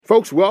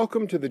Folks,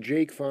 welcome to the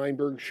Jake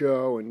Feinberg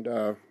Show, and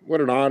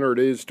what an honor it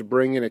is to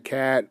bring in a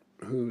cat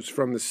who's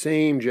from the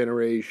same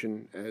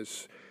generation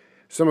as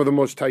some of the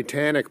most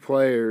titanic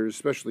players,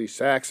 especially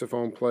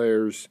saxophone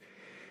players,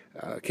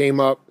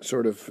 came up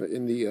sort of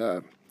in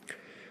the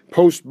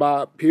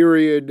post-bop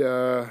period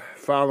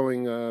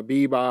following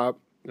bebop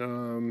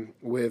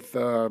with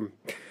the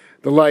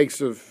likes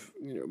of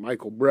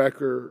Michael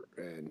Brecker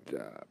and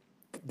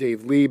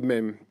Dave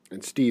Liebman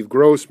and Steve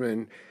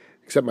Grossman.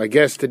 Except my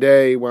guest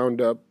today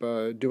wound up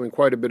doing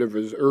quite a bit of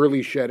his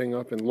early shedding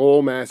up in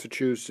Lowell,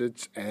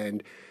 Massachusetts,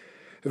 and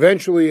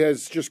eventually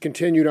has just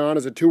continued on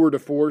as a tour de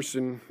force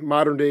in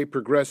modern-day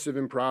progressive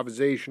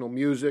improvisational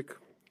music.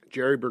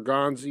 Jerry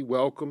Bergonzi,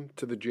 welcome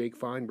to the Jake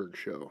Feinberg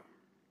Show.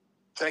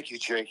 Thank you,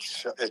 Jake.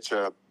 It's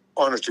an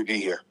honor to be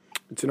here.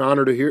 It's an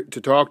honor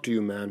to talk to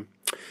you, man.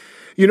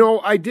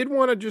 I did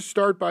want to just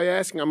start by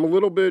asking, I'm a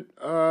little bit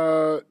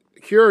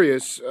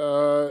curious,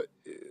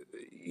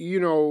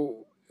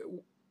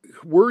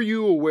 were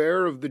you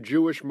aware of the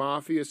Jewish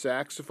mafia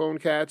saxophone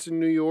cats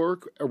in New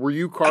York? Or were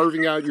you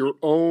carving out your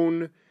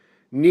own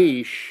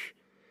niche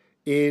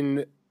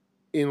in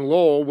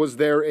Lowell? Was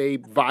there a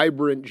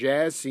vibrant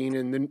jazz scene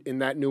in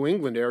that New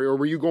England area, or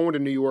were you going to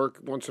New York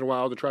once in a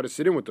while to try to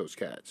sit in with those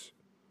cats?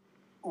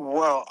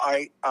 Well,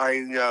 I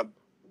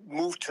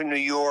moved to New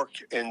York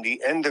in the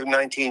end of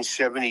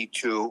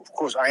 1972. Of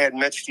course, I had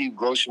met Steve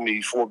Grossman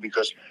before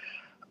because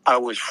I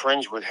was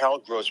friends with Hal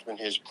Grossman,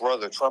 his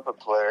brother, trumpet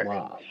player.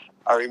 Wow.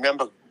 I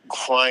remember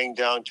flying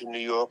down to New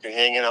York and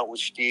hanging out with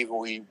Steve, and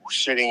we were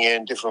sitting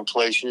in different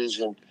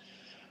places. And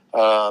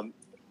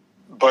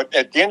but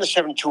at the end of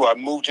 72, I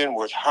moved in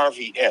with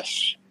Harvey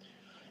S.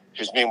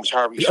 His name was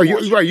Harvey.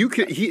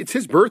 It's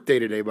his birthday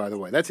today, by the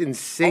way. That's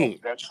insane.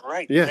 Oh, that's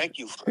right. Yeah. Thank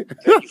you.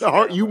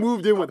 You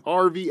moved in with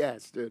Harvey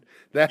S., dude.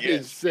 That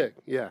is sick.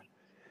 Yeah.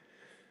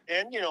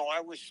 And I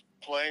was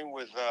playing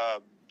with.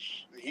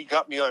 He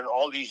got me on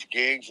all these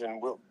gigs and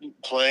we're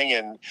playing,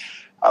 and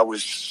I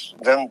was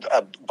then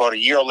about a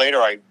year later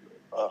I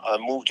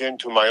moved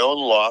into my own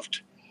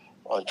loft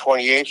on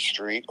 28th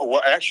Street.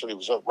 Well, actually, it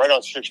was right on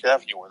 6th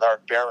Avenue with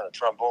Art Barron, a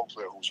trombone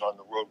player who was on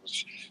the road with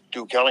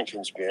Duke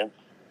Ellington's band.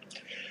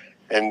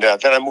 And then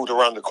I moved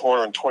around the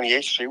corner on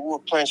 28th Street. We were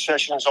playing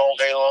sessions all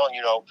day long.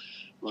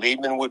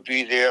 Liebman would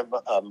be there,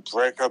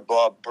 Brecker,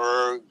 Bob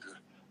Berg,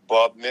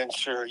 Bob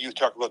Mincer. You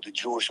talk about the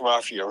Jewish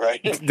mafia, right?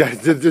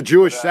 the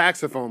Jewish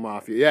saxophone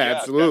mafia. Yeah,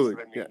 absolutely.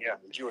 That's what I mean. Yeah,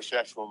 the Jewish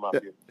saxophone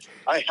mafia.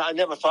 I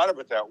never thought of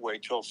it that way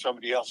till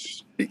somebody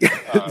else.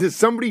 I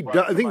think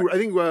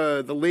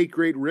the late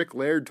great Rick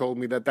Laird told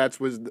me that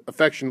was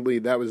affectionately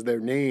that was their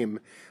name.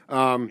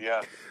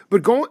 Yeah.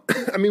 But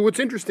what's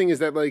interesting is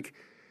that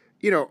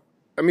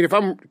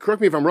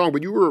correct me if I'm wrong,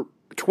 but you were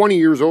 20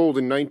 years old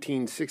in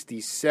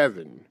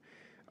 1967.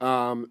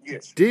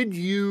 Yes. Did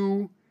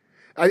you?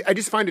 I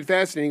just find it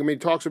fascinating. It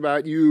talks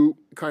about you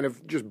kind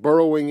of just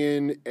burrowing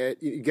in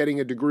at getting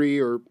a degree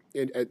or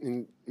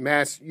in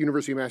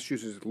University of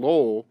Massachusetts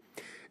Lowell.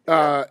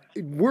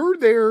 Were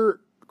there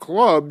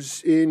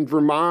clubs in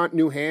Vermont,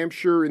 New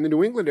Hampshire, in the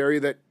New England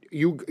area that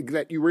you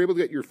were able to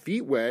get your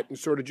feet wet and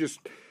sort of just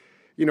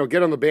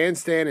get on the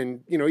bandstand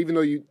and even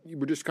though you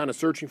were just kind of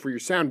searching for your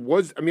sound?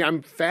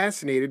 I'm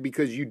fascinated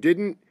because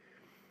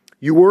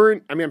you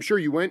weren't, I'm sure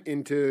you went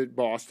into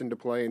Boston to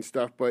play and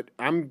stuff, but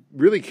I'm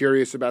really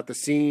curious about the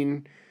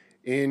scene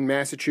in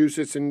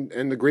Massachusetts and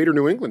the greater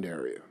New England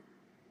area.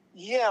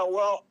 Yeah,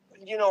 well,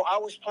 I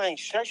was playing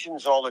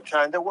sessions all the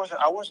time. I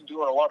wasn't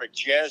doing a lot of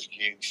jazz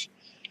gigs.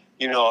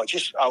 I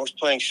was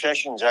playing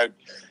sessions. I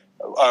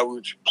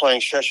was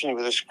playing sessions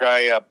with this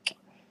guy,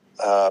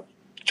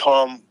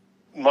 Tom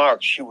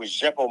Marks. He was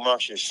Zeppo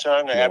Marks'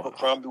 son. Wow.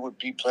 Abercrombie would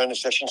be playing the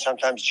session.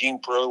 Sometimes Gene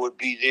Perler would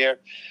be there.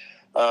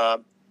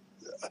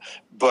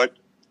 But,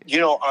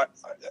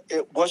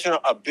 it wasn't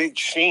a big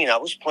scene. I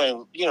was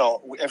playing,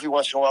 every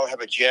once in a while I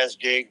have a jazz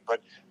gig,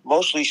 but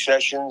mostly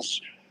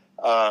sessions.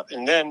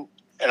 And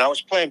I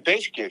was playing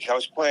bass gigs. I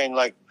was playing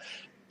I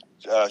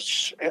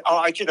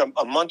did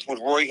a month with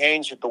Roy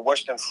Haynes at the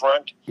Western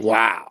Front.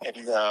 Wow.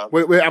 And,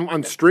 wait, I'm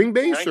on string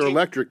bass or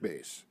electric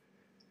bass?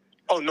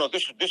 Oh, no,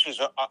 this is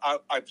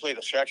I played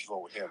a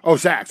saxophone with him. Oh,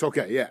 sax.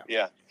 Okay. Yeah.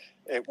 Yeah.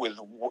 And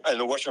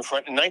the Western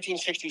Front in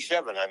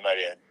 1967, I might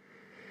add.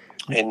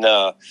 And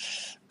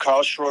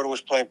Carl Schroeder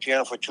was playing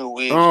piano for 2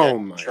 weeks.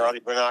 And Charlie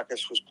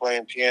Bernakis was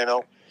playing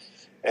piano.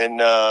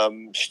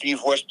 And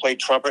Steve West played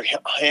trumpet.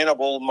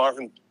 Hannibal,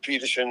 Marvin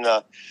Peterson,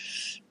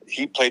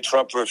 he played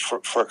trumpet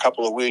for a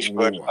couple of weeks.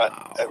 But,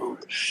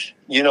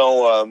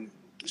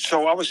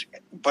 so I was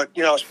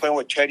playing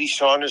with Teddy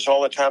Saunders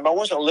all the time. I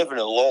wasn't living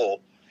in Lowell.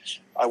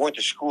 I went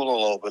to school in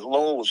Lowell, but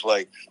Lowell was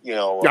I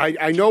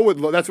know what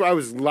that's why I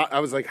was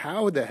like,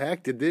 how the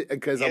heck did this?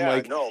 Because I'm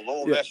like,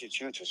 Lowell,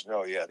 Massachusetts.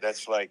 No,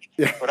 that's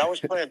but I was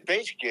playing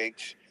bass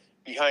gigs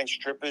behind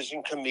strippers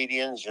and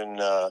comedians, and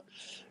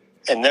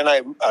then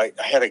I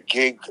had a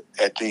gig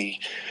at the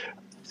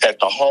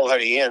Hall at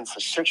the Inn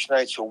for 6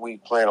 nights a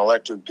week playing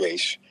electric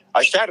bass.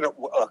 I started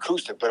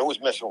acoustic, but it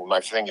was messing with my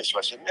fingers, so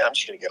I said, man, I'm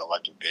just going to get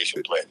electric bass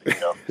and play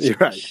it. You're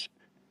right.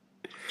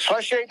 So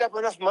I saved up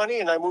enough money,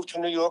 and I moved to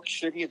New York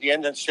City at the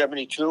end of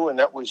 '72, and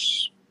that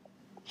was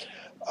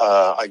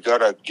I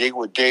got a gig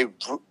with Dave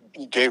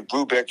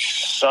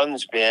Brubeck's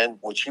son's band,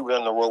 which he went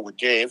on the road with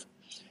Dave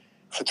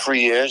for 3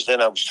 years.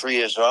 Then I was 3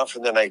 years off,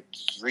 and then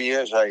 3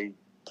 years I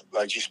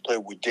just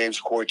played with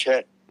Dave's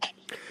quartet.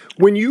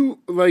 When you,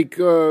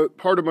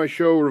 part of my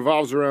show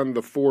revolves around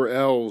the 4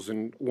 L's,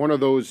 and one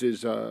of those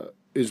is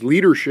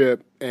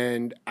leadership,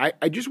 and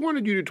I just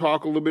wanted you to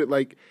talk a little bit,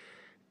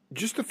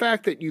 just the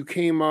fact that you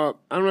came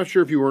up, I'm not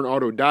sure if you were an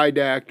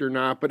autodidact or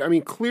not, but I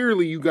mean,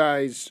 clearly you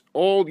guys,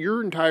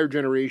 your entire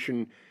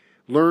generation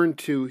learned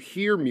to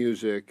hear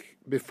music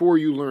before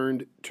you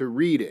learned to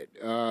read it,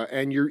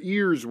 and your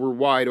ears were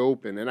wide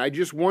open. And I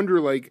just wonder,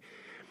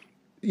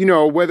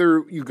 whether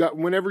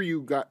whenever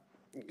you got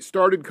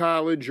started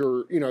college,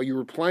 or, you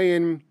were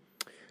playing,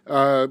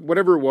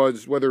 whatever it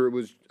was, whether it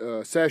was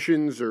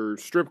sessions or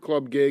strip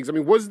club gigs. I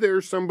mean, was there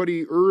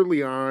somebody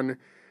early on,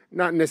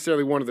 not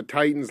necessarily one of the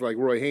titans like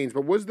Roy Haynes,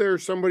 but was there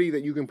somebody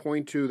that you can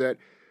point to that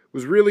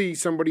was really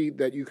somebody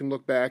that you can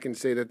look back and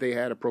say that they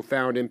had a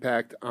profound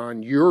impact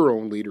on your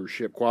own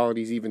leadership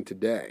qualities even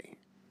today?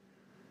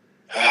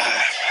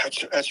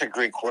 That's a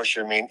great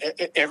question. I mean,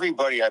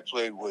 everybody I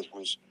played with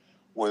was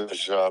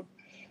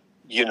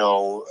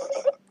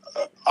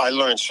I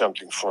learned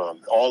something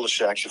from all the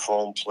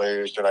saxophone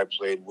players that I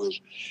played with.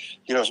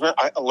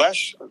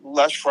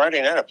 Last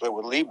Friday night I played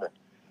with Liebman.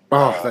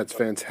 Oh, that's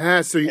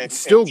fantastic. So it's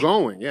still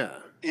going, yeah.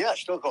 Yeah,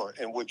 still going.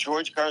 And with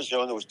George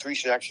Garzone, there was 3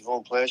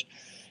 saxophone players,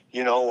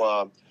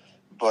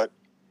 but,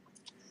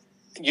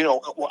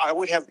 I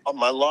would have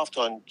my loft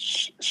on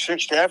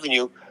 6th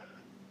Avenue,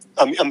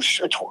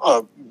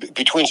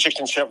 between 6th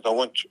and 7th, I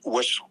went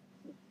West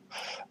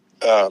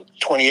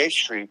 28th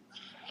Street.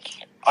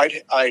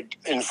 I'd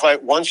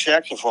invite one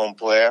saxophone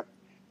player,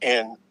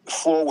 and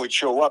 4 would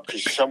show up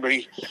because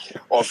somebody,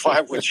 or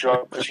 5 would show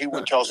up because he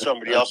would tell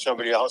somebody else,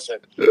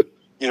 and,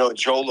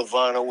 Joe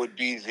Lovano would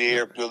be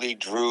there, Billy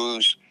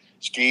Drews,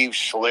 Steve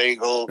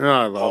Slagle,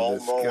 Paul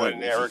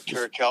Moen, Eric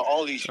Turkel,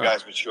 all these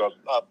guys would show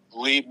up.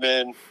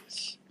 Liebman,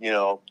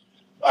 I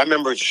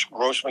remember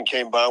Grossman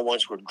came by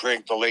once with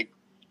the late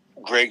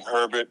Greg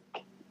Herbert.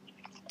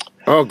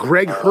 Oh,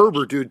 Greg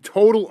Herbert, dude,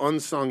 total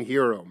unsung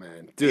hero,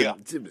 man. Dude, yeah.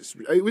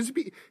 It was a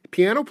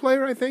piano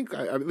player, I think,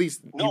 at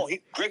least. No,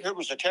 Greg Herbert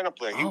was a tenor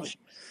player. He was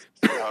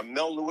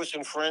Mel Lewis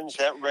and Friends,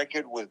 that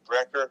record with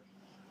Brecker.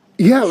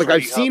 Yeah,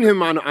 I've seen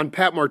him on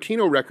Pat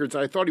Martino records.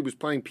 I thought he was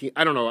playing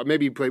I don't know,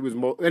 maybe he played with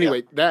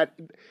anyway, yeah. That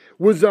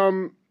was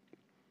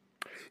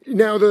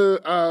now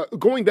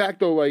going back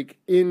though,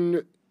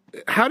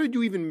 how did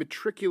you even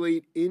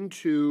matriculate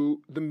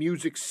into the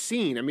music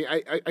scene? I mean,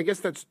 I guess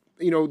that's,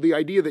 the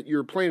idea that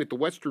you're playing at the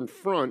Western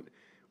Front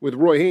with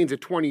Roy Haynes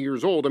at 20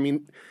 years old. I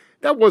mean,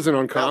 that wasn't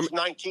uncommon. I was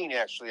 19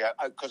 actually,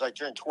 because I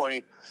turned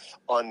 20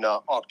 on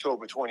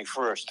October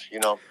 21st.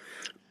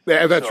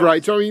 Yeah, that's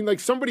right. So I mean,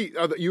 somebody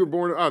you were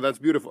born. Oh, that's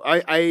beautiful.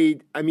 I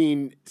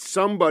mean,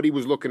 somebody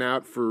was looking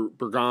out for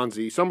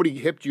Bergonzi. Somebody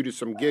hipped you to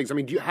some gigs. I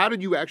mean, how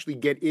did you actually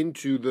get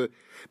into the?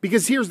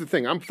 Because here's the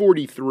thing: I'm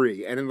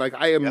 43, and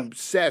I am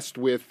obsessed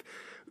with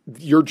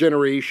your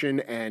generation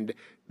and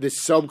this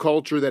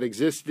subculture that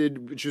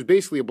existed, which is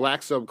basically a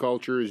black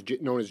subculture, is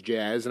known as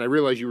jazz. And I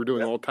realize you were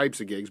doing all types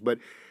of gigs, but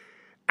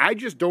I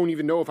just don't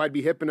even know if I'd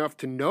be hip enough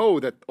to know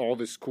that all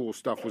this cool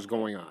stuff was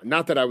going on.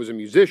 Not that I was a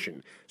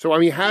musician. So, I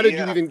mean, how did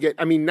you even get,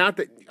 not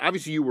that,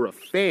 obviously you were a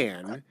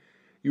fan.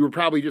 You were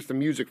probably just a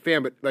music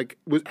fan,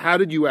 but how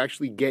did you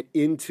actually get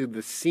into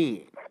the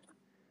scene?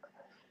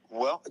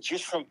 Well,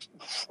 just from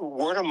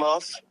word of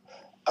mouth,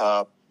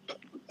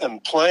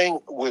 and playing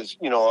with,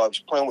 I was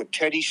playing with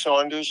Teddy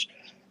Saunders.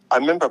 I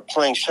remember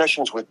playing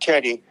sessions with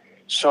Teddy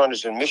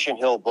Saunders in Mission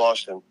Hill,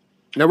 Boston.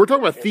 Now, we're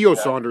talking about Theo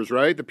Saunders,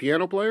 right? The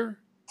piano player?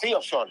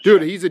 Theo Saunders.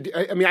 Dude,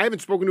 I haven't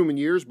spoken to him in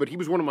years, but he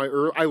was one of my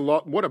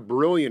what a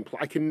brilliant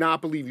I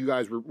cannot believe you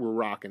guys were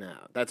rocking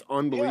out. That's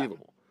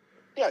unbelievable.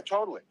 Yeah,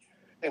 totally.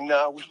 And we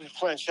were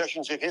playing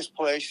sessions at his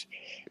place,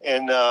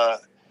 and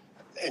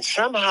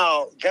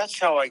somehow that's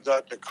how I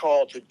got the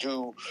call to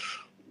do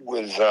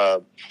with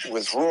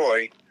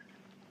Roy,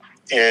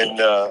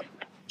 and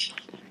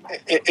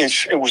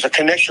it was a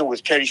connection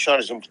with Teddy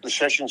Saunders and the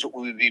sessions that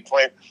we would be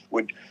playing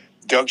with.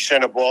 Doug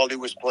Senibaldi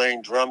was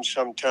playing drums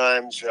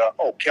sometimes.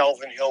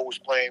 Calvin Hill was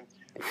playing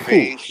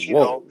bass,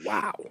 Whoa,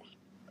 wow.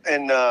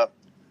 And,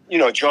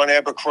 John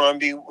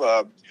Abercrombie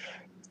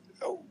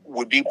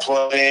would be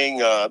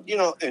playing, and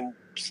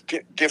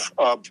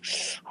there's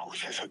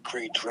a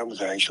great drummer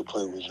that I used to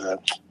play with,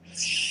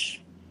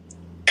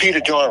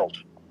 Peter Donald.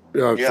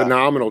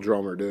 Phenomenal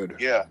drummer, dude.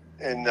 Yeah,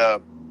 and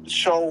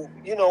so,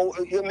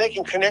 you're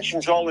making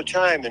connections all the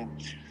time, and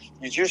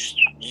you just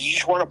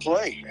want to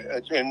play.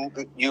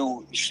 And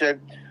you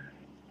said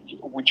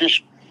we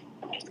just,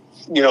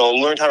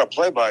 learned how to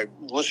play by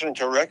listening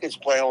to records,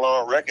 playing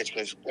along with records.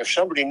 Because if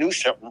somebody knew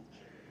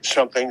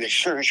something, they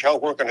sure as hell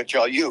weren't going to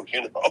tell you.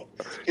 You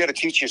got to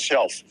teach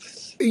yourself.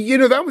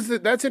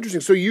 That's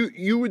interesting. So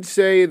you would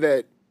say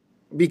that,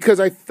 because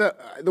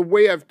the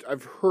way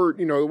I've heard,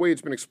 the way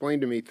it's been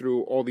explained to me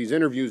through all these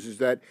interviews is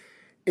that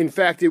in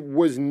fact, it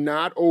was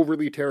not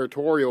overly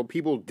territorial.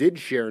 People did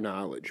share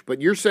knowledge,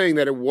 but you're saying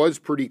that it was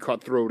pretty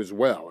cutthroat as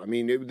well. I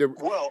mean,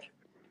 well,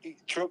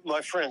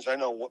 my friends, I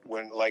know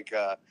when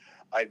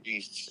I'd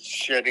be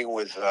shedding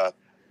with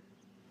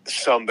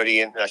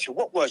somebody, and I said,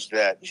 "What was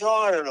that?" He said,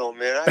 "Oh, I don't know,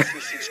 man. I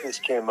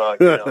just came out,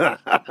 you know."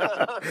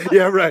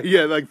 Yeah, right.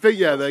 Yeah, like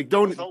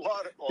don't. A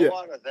lot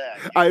of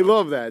that. I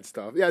love that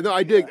stuff. Yeah, no,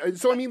 I dig. Yeah.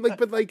 So I mean,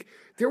 but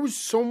there was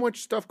so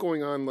much stuff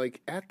going on. Like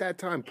at that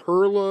time,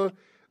 Perla,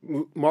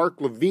 Mark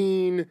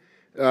Levine.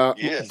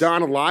 Yes.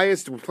 Don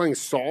Elias were playing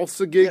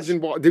salsa gigs in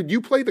Boston. Did you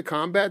play the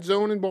Combat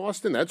Zone in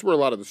Boston? That's where a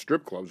lot of the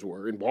strip clubs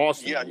were in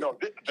Boston. Yeah, no,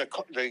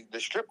 the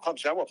strip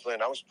clubs I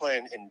was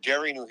playing in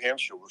Derry, New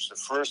Hampshire was the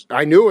first.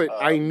 I knew it.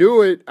 I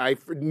knew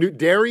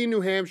Derry,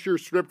 New Hampshire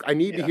strip. I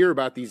need to hear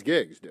about these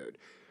gigs, dude.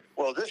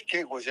 Well, this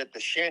gig was at the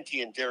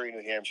Shanty in Derry,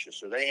 New Hampshire.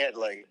 So they had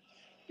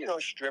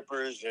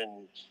strippers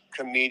and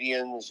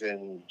comedians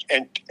and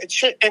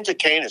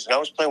entertainers. And I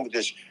was playing with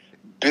this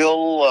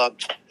Bill.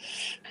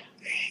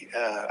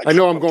 I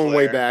know I'm going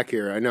way back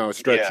here. I know,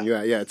 stretching.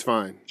 Yeah, it's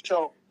fine.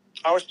 So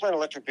I was playing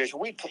electric bass.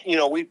 We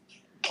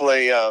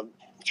play.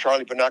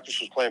 Charlie Bonakis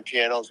was playing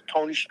pianos.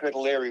 Tony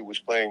Spitaleri was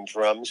playing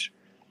drums.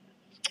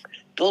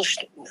 Bill,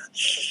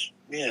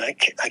 man,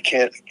 I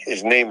can't.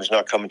 His name is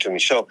not coming to me.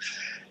 So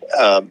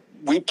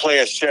we play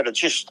a set of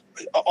just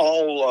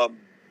all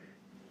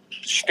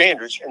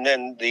standards, and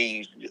then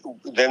the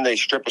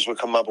strippers would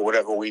come up or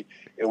whatever. We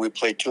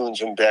play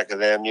tunes in back of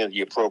them,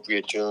 the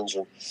appropriate tunes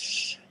and.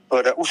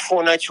 But it was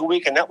 4 nights a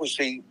week, and that was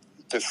the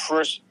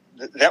first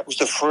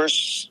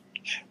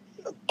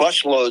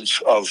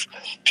busloads of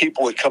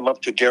people would come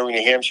up to Derry,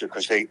 New Hampshire,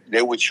 because they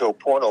would show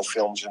porno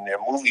films in their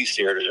movie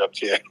theaters up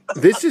there.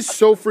 This is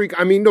so freak.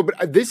 I mean, no, but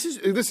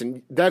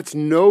listen, that's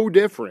no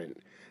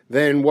different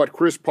than what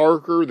Chris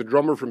Parker, the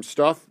drummer from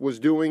Stuff, was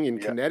doing in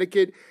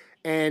Connecticut.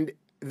 And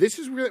this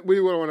is really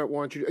what I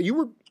want you to.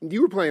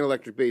 You were playing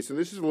electric bass, so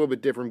this is a little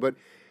bit different. But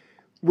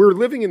we're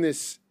living in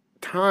this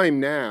time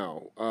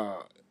now.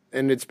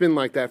 And it's been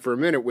like that for a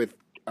minute with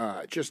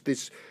just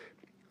this,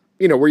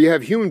 where you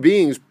have human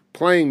beings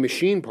playing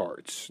machine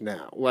parts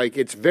now. Like,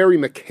 it's very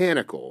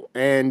mechanical.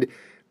 And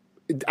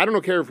I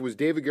don't care if it was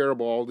David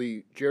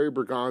Garibaldi, Jerry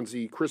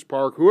Bergonzi, Chris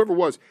Park, whoever it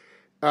was.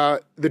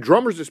 The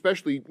drummers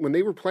especially, when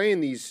they were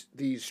playing these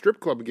strip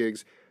club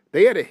gigs,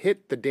 they had to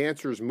hit the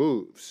dancers'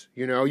 moves.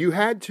 You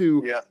had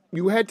to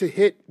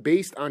hit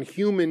based on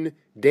human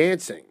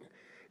dancing.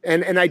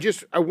 And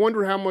I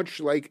wonder how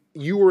much,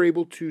 you were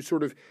able to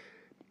sort of,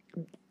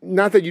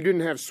 not that you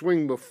didn't have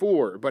swing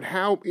before, but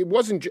how it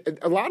wasn't.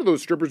 A lot of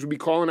those strippers would be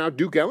calling out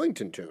Duke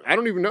Ellington tune. I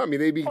don't even know. I mean,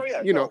 they'd be,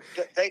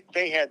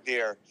 they had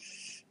their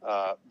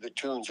the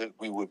tunes that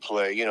we would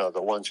play.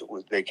 The ones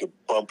that they could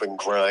bump and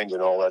grind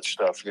and all that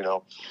stuff.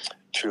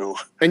 Too.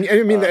 And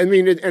I mean,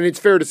 and it's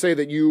fair to say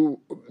that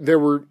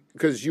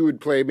because you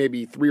would play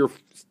maybe 3 or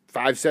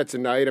 5 sets a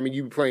night. I mean,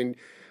 you were playing.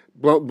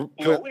 No,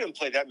 we didn't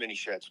play that many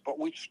sets, but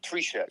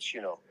 3 sets.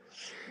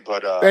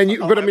 But I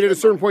mean, at a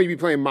certain point, you'd be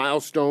playing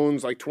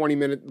milestones, like 20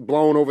 minutes,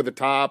 blowing over the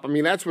top. I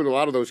mean, that's what a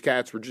lot of those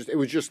cats were. It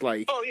was just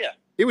like, oh yeah,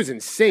 it was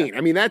insane.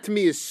 I mean, that to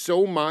me is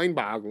so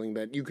mind-boggling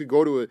that you could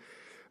go to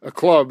a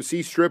club,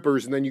 see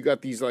strippers, and then you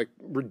got these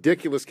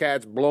ridiculous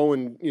cats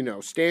blowing,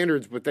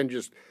 standards, but then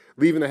just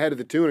leaving the head of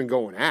the tune and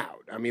going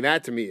out. I mean,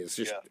 that to me is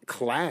just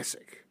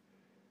classic.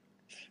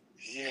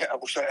 Yeah,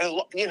 at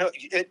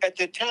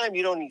the time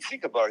you don't even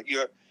think about it.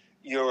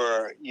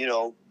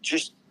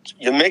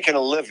 You're making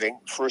a living,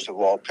 first of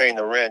all, paying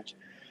the rent.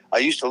 I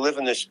used to live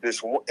in this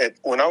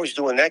when I was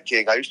doing that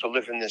gig, I used to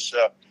live in this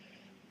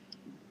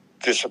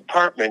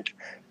apartment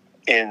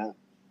in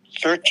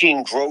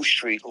 13 Grove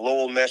Street,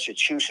 Lowell,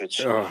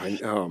 Massachusetts.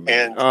 Oh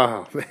man.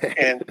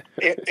 And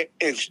it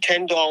was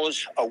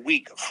 $10 a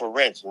week for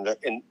rent.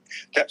 And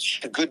that's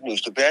the good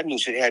news. The bad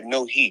news, it had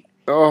no heat.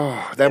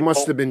 Oh, that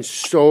must have been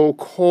so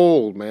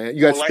cold, man.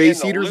 You got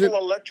space heaters in? I had a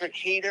little electric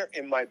heater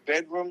in my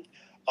bedroom.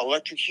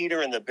 Electric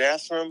heater in the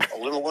bathroom, a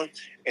little one,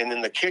 and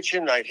in the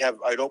kitchen I'd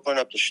open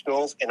up the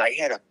stove, and I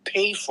had a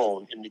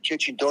payphone in the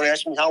kitchen. Don't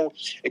ask me how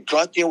it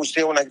got there. It was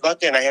there when I got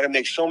there, and I had to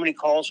make so many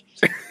calls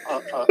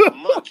a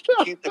month to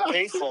keep the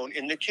payphone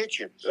in the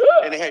kitchen.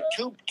 And it had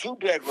two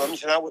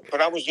bedrooms,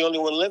 but I was the only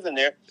one living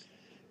there.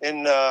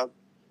 And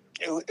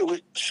it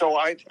was so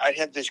I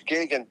had this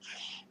gig,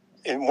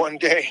 and one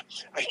day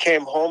I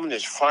came home and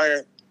there's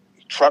fire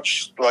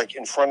trucks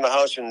in front of the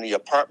house in the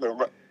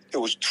apartment. It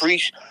was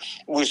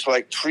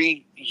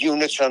 3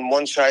 units on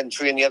one side and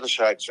 3 on the other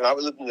side. So I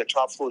lived in the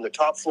top floor, and the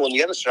top floor on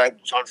the other side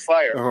was on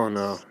fire. Oh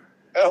no!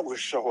 That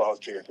was so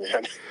out there,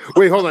 man.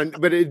 Wait, hold on.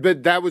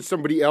 But that was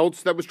somebody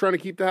else that was trying to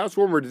keep the house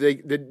warm, or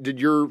did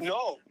your?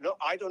 No,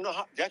 I don't know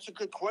how. That's a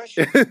good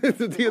question.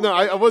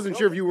 I wasn't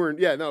sure if you weren't.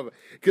 Yeah, no,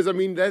 because I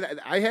mean,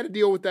 I had to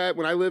deal with that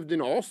when I lived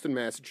in Allston,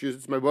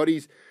 Massachusetts. My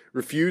buddies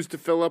refused to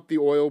fill up the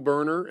oil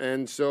burner,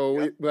 and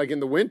so in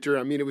the winter,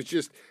 I mean, it was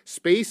just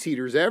space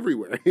heaters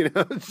everywhere.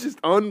 It's just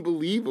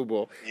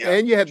unbelievable.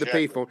 And you had the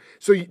payphone.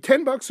 So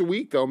 $10 a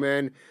week, though,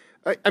 man.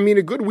 I mean,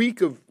 a good week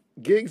of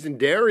gigs in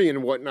Darien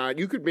and whatnot,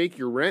 you could make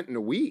your rent in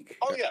a week.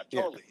 Oh yeah,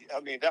 totally. Yeah.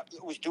 I mean, that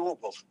was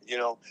doable.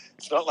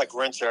 It's not like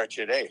rents are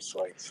today. It's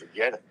like,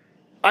 forget it.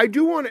 I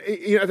do want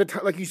to, at the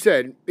time, like you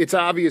said, it's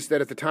obvious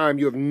that at the time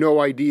you have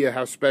no idea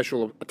how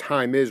special a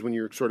time is when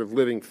you're sort of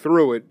living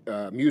through it,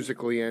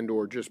 musically and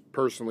or just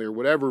personally or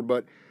whatever.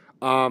 But,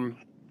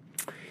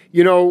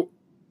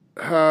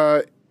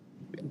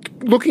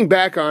 looking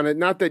back on it,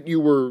 not that you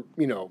were,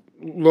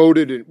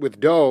 loaded with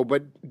dough,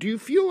 but do you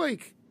feel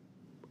like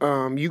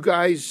you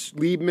guys,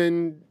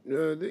 Liebman,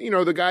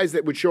 the guys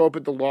that would show up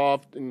at the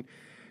Loft, and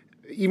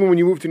even when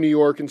you moved to New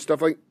York and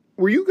stuff, like,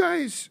 were you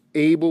guys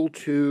able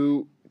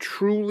to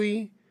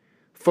truly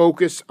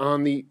focus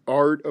on the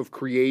art of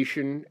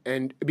creation?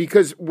 And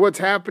because what's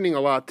happening a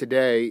lot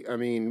today, I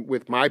mean,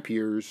 with my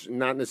peers,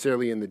 not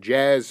necessarily in the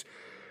jazz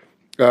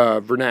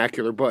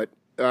vernacular, but,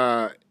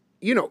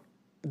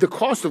 the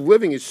cost of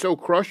living is so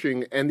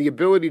crushing, and the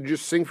ability to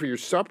just sing for your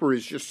supper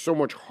is just so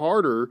much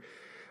harder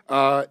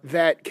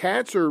that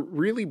cats are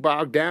really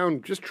bogged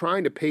down just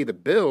trying to pay the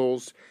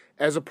bills,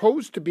 as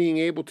opposed to being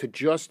able to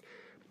just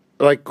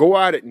like go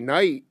out at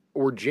night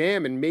or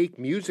jam and make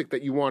music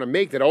that you want to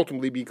make that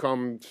ultimately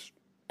becomes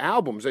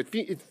albums. I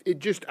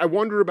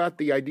wonder about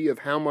the idea of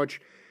how much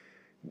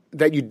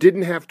that you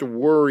didn't have to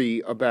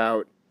worry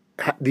about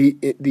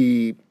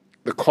the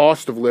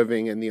cost of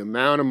living and the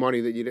amount of money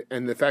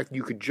and the fact that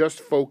you could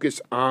just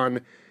focus on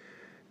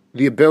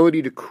the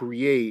ability to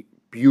create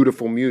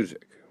beautiful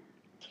music.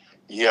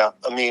 Yeah,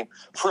 I mean,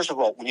 first of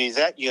all, when you're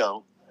that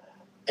young,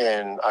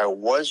 and I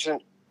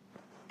wasn't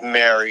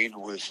married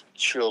with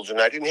children,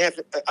 I didn't have,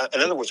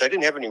 in other words, I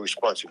didn't have any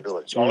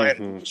responsibilities. All I had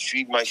to do was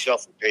feed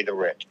myself and pay the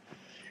rent.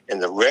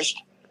 And the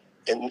rest,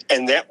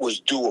 and that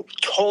was doable,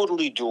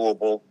 totally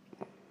doable,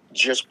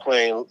 just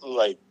playing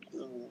like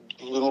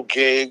little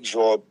gigs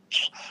or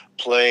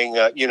playing,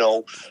 I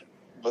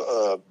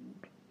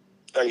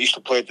used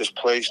to play at this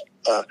place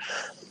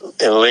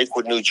in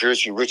Lakewood, New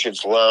Jersey,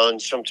 Richard's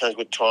Lounge, sometimes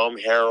with Tom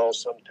Harrell,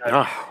 sometimes.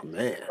 Oh,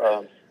 man.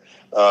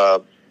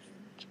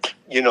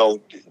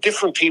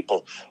 Different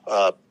people.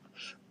 Who's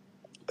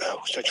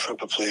that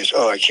trumpet player?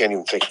 Oh, I can't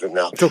even think of it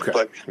now. It's okay.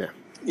 But,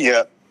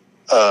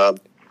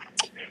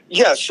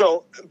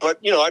 so, but,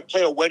 I'd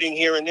play a wedding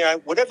here and there.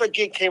 Whatever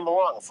gig came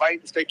along,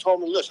 if they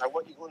told me, listen, I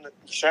want you to go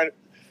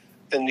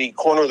in the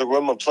corner of the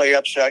room and play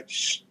upside,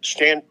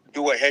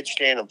 do a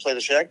headstand and play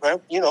the sax, pay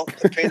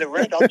the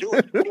rent, I'll do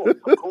it.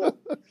 Cool.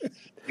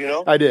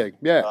 I dig,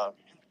 yeah.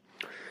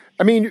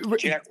 I mean,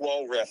 Jack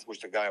Walrath was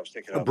the guy I was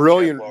thinking of.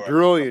 Brilliant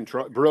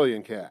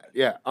cat.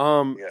 Yeah.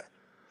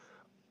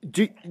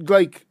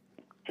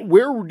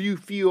 Where do you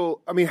feel?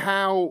 I mean,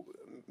 how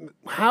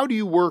do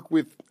you work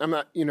with? I'm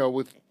not,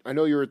 I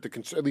know you're at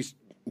at least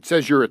it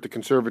says you're at the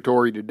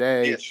conservatory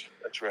today. Yes,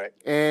 that's right.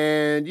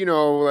 And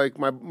like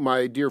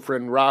my dear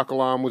friend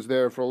Rockalam was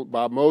there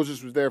Bob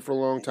Moses was there for a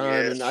long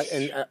time, yes.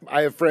 and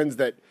I have friends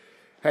that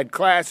had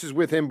classes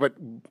with him, but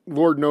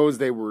Lord knows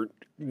they were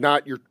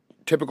not your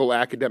typical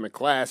academic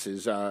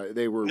classes.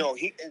 They were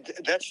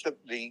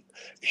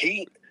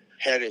he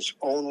had his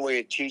own way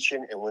of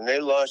teaching, and when they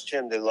lost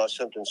him, they lost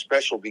something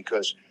special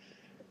because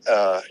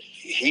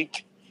he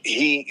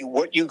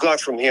what you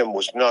got from him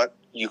was not,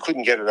 you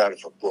couldn't get it out of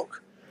a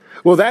book.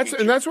 Well, that's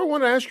what I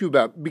want to ask you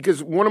about,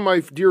 because one of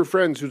my dear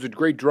friends, who's a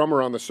great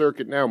drummer on the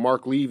circuit now,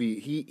 Mark Levy,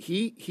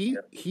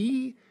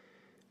 he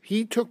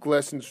took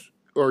lessons,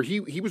 or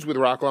he was with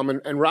Rockalam,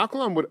 and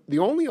Rockalam the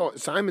only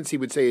assignments he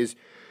would say is,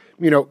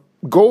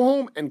 go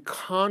home and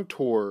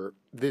contour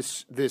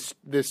this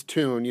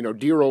tune,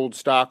 Dear Old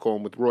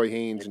Stockholm with Roy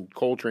Haynes and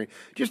Coltrane.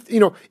 Just,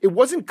 it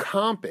wasn't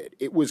comp it,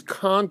 it was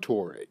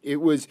contour it. It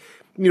was,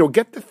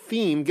 get the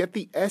theme, get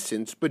the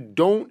essence, but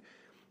don't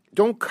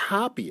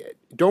copy it.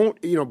 Don't,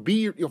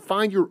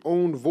 find your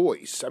own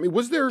voice. I mean,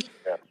 was there,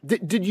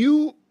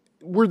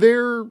 were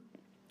there,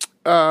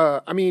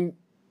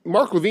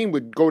 Mark Levine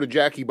would go to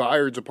Jackie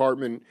Byard's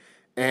apartment,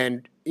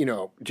 and,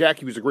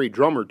 Jackie was a great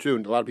drummer too,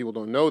 and a lot of people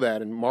don't know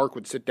that, and Mark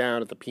would sit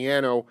down at the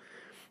piano,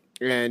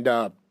 and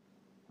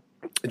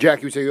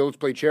Jackie would say, let's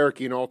play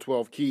Cherokee in all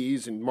 12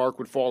 keys, and Mark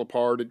would fall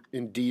apart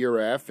in D or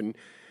F, and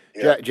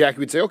Jackie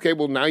would say, okay,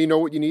 well, now you know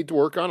what you need to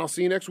work on. I'll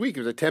see you next week. It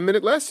was a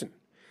 10-minute lesson.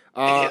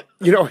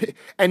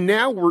 And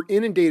now we're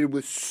inundated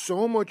with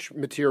so much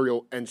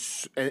material and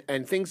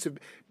things have.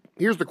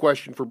 Here's the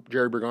question for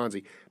Jerry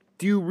Bergonzi: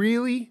 do you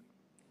really?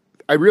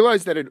 I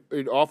realize that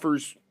it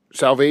offers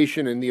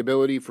salvation and the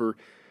ability for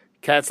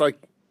cats like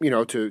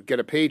to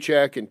get a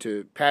paycheck and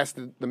to pass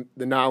the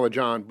knowledge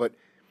on, but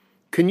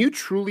can you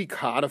truly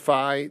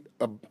codify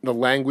the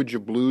language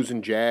of blues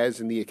and jazz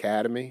in the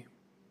academy?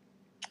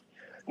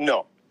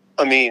 No,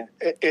 I mean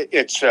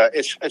it's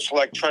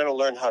like trying to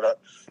learn how to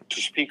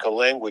speak a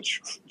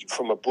language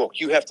from a book.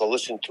 You have to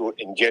listen to it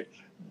and get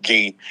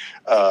the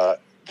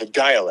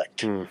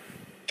dialect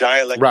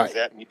right. Of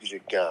that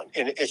music down,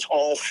 and it's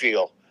all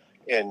feel.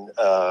 And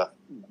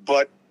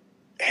but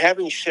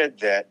having said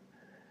that,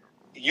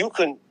 you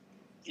can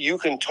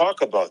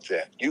talk about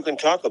that. You can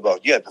talk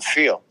about the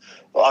feel.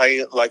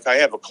 I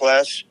have a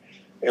class,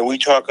 and we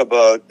talk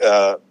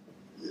about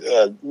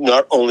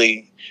not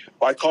only,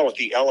 I call it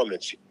the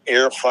elements: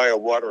 air, fire,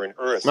 water, and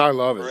earth. I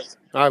love it. Earth.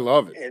 I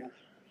love it. And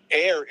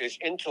air is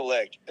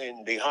intellect,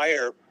 and the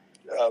higher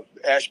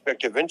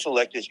aspect of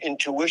intellect is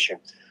intuition.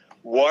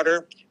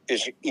 Water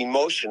is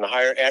emotion. The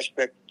higher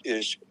aspect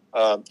is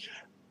what's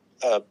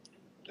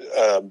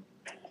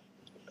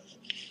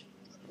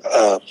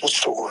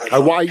the word?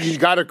 Why you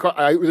got to?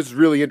 This is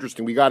really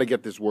interesting. We got to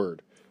get this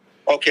word.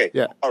 Okay.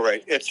 Yeah. All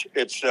right. It's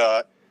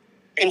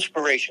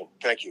inspiration.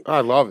 Thank you. I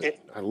love it.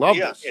 I love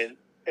this.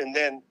 And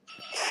then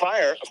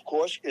fire, of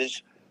course,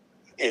 is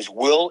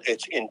will.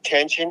 It's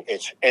intention.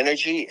 It's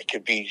energy. It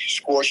could be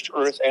scorched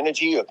earth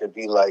energy. It could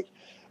be like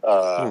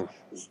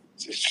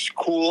it's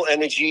cool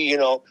energy. You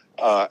know.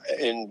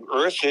 And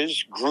earth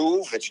is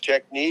groove. It's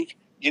technique.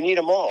 You need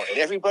them all, and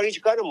everybody's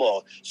got them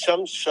all.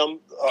 Some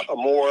are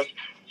more.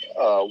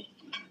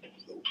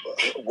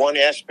 One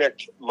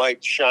aspect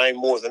might shine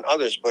more than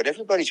others, but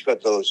everybody's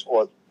got those.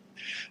 Or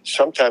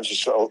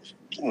sometimes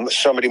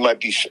somebody might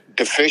be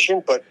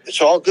deficient, but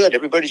it's all good.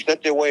 Everybody's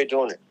got their way of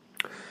doing it.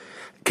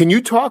 Can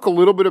you talk a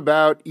little bit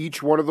about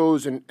each one of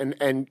those, and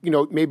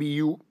maybe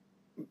you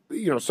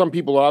some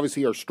people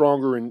obviously are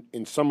stronger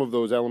in some of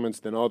those elements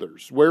than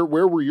others. Where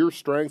were your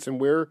strengths, and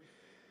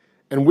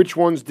which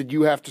ones did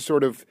you have to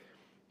sort of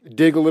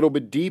dig a little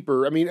bit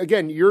deeper? I mean,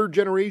 again, your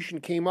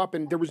generation came up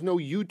and there was no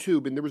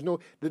YouTube, and there was no.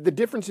 The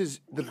difference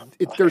is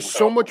there's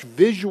so much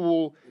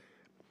visual.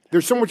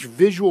 There's so much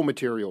visual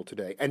material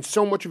today, and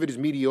so much of it is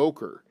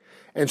mediocre.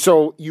 And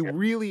so you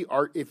really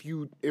are. If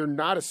you are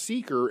not a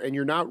seeker, and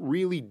you're not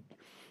really.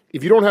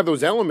 If you don't have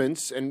those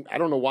elements, and I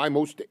don't know why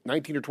most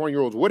 19 or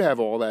 20-year-olds would have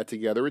all that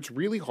together, it's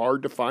really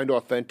hard to find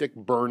authentic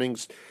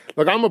burnings.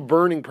 Like, I'm a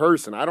burning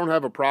person. I don't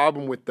have a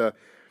problem with the.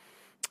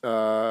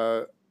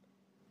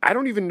 I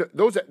don't even know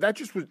those.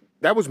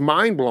 That was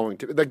mind blowing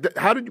to me. Like,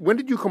 when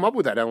did you come up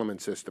with that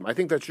element system? I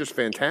think that's just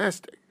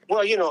fantastic.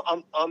 Well,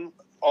 I'm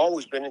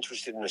always been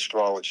interested in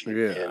astrology,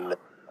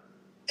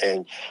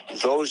 and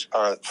those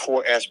are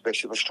 4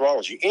 aspects of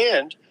astrology,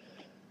 and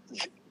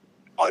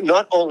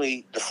not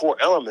only the 4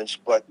 elements,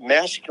 but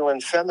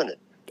masculine, feminine.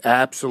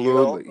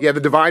 Absolutely, the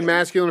divine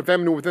masculine and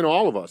feminine within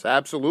all of us.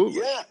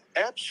 Absolutely, yeah,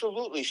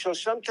 absolutely. So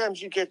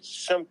sometimes you get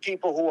some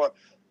people who are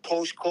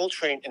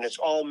post-Coltrane, and it's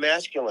all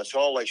masculine. It's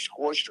all like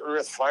scorched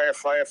earth, fire,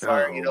 fire,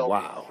 fire. Oh,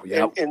 wow,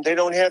 yeah. And they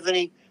don't have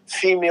any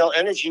female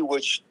energy,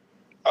 which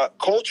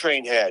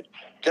Coltrane had.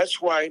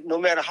 That's why no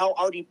matter how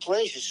out he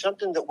plays, it's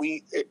something that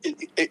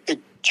it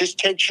just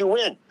takes you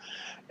in.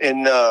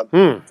 And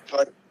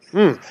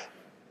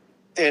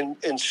and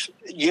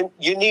you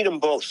need them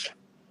both.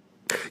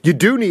 You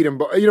do need them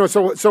both.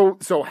 So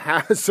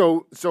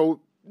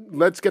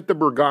let's get the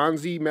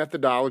Bergonzi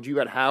methodology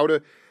about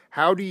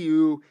how do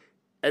you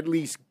at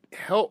least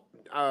help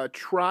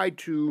try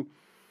to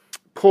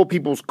pull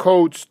people's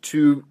coats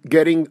to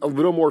getting a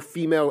little more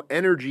female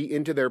energy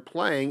into their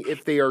playing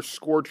if they are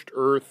scorched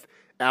earth,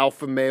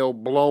 alpha male,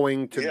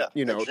 blowing to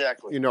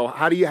exactly.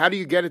 How do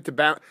you get it to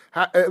balance?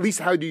 At least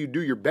how do you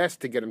do your best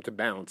to get them to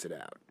balance it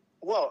out?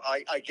 Well,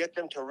 I get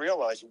them to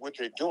realize what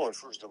they're doing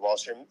first of all.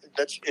 So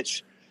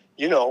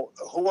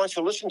who wants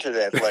to listen to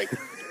that?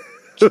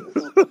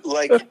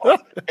 Like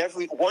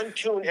every one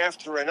tune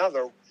after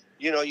another.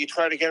 You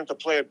try to get them to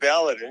play a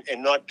ballad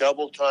and not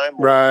double time,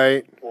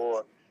 right?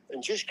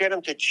 And just get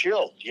them to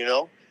chill.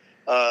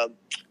 And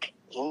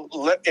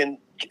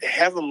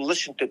have them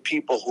listen to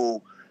people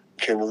who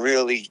can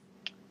really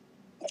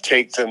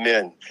take them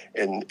in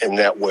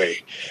that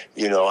way.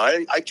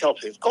 I tell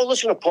people, go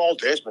listen to Paul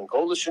Desmond.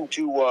 Go listen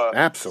to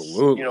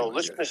absolutely.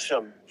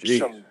 Listen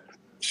to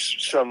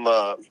some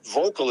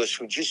vocalists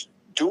who just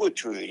do it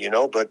to you.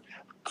 But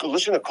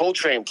listen to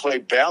Coltrane play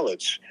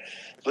ballads.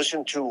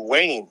 Listen to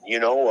Wayne.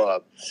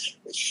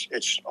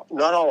 It's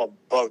not all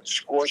about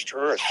scorched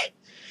earth.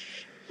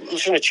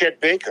 Listen to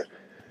Chet Baker.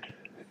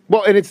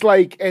 Well, and it's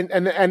like, and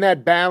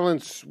that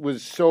balance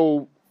was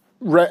so.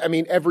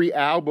 Every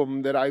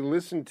album that I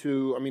listened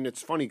to.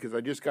 It's funny because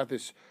I just got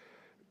this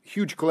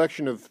huge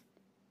collection of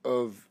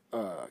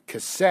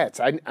cassettes.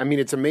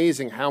 It's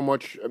amazing how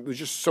much. It was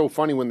just so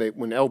funny when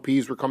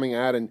LPs were coming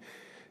out, and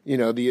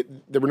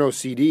there were no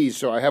CDs,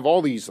 so I have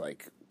all these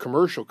like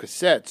commercial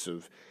cassettes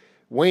of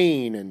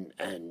Wayne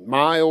and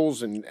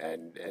Miles and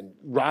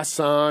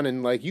Rassan,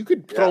 and like you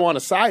could throw on a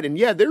side, and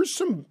there's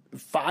some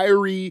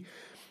fiery.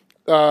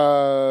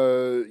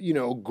 The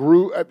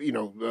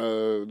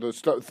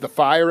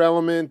fire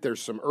element.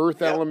 There's some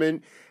earth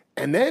element,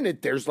 and then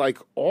there's like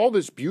all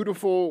this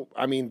beautiful.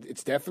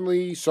 It's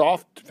definitely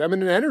soft,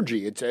 feminine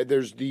energy.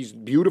 There's these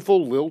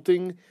beautiful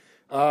lilting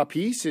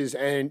pieces,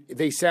 and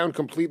they sound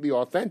completely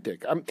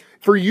authentic.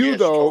 For you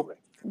though,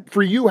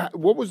 totally.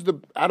 What was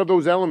out of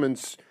those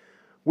elements?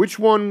 Which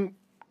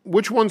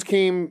ones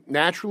came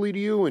naturally to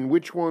you, and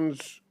which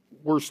ones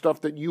were stuff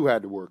that you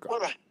had to work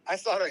on? Well, I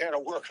thought I had to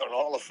work on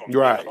all of them.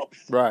 Right,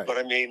 right.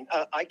 But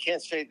I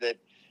can't say that.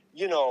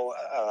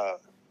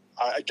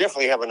 I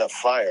definitely have enough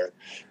fire.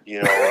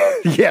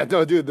 Yeah,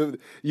 no, dude.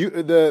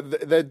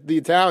 The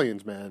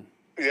Italians, man.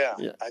 Yeah,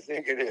 I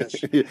think it is.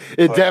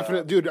 It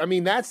definitely, dude. I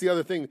mean, that's the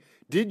other thing.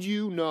 Did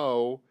you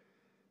know?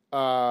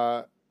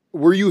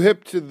 Were you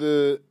hip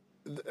to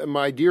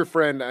my dear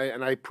friend,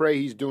 and I pray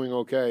he's doing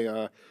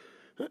okay.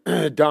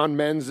 Don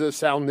Menza,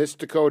 Sal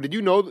Nistico. Did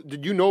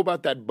you know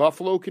about that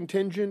Buffalo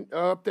contingent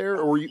up there?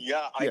 Or were you?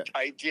 Yeah,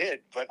 I did,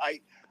 but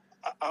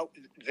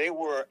they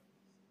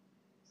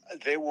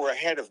were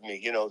ahead of me.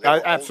 You know,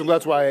 Absolutely.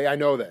 That's why I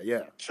know that.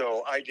 Yeah.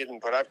 So I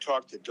didn't, but I've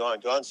talked to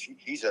Don.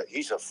 He's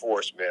a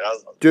force, man.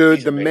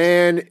 Dude, the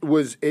man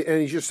was,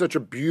 and he's just such a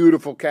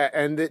beautiful cat.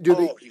 And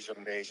he's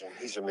amazing.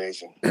 He's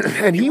amazing.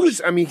 And he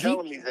was. I mean,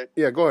 telling me that.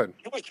 Yeah, go ahead.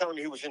 He was telling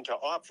me he was into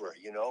opera,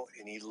 you know,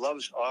 and he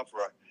loves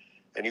opera.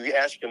 And he was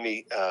asking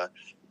me,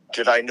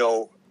 did I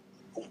know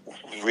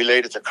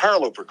related to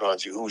Carlo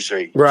Bergonzi, who's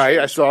a right?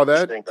 I saw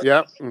that. Singer.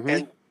 Yeah.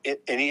 Mm-hmm.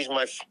 And he's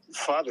my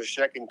father's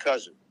second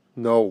cousin.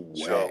 No way!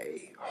 So,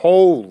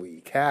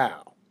 holy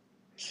cow!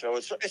 So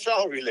it's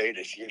all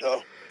related, you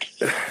know.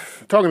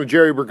 Talking to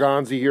Jerry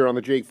Bergonzi here on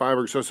the Jake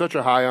Feinberg, so such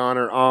a high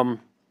honor.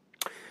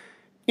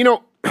 You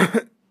know,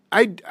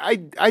 I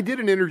did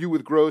an interview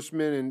with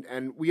Grossman,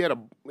 and we had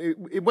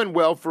it went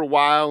well for a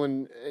while,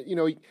 and you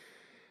know,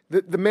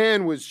 the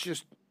man was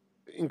just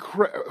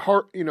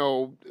incredible. You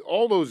know,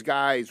 all those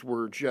guys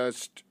were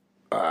just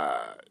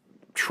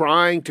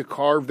trying to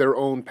carve their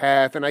own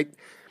path, and I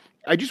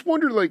just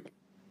wondered, like.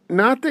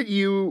 Not that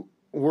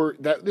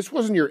this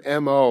wasn't your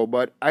MO,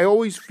 but I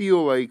always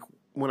feel like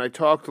when I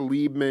talk to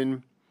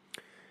Liebman,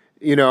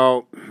 you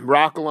know,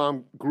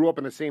 Rockalam grew up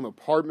in the same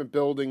apartment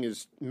building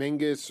as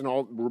Mingus and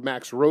all.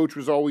 Max Roach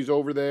was always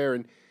over there.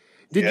 And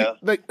you,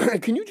 like,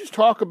 can you just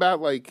talk about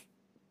like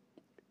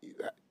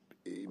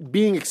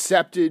being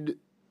accepted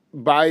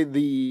by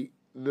the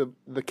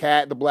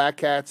black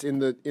cats in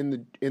the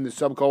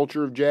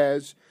subculture of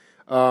jazz,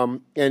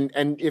 and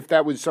if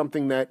that was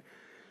something that,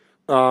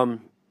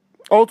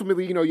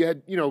 ultimately, you know, you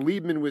had, you know,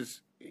 Liebman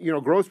was, you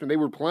know, Grossman, they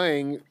were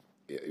playing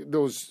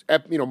those,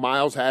 you know,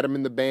 Miles had them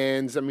in the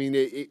bands. I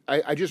mean,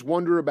 I just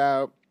wonder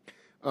about,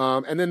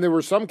 and then there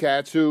were some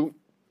cats who,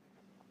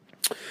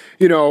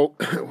 you know,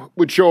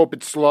 would show up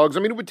at slugs. I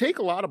mean, it would take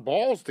a lot of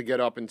balls to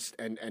get up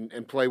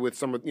and play with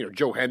some of, you know,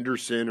 Joe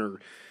Henderson or,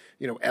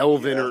 you know,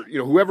 Elvin or, you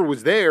know, whoever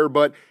was there.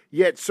 But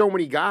yet so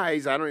many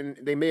guys,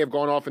 they may have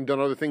gone off and done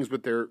other things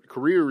with their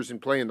careers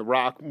and play in the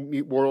rock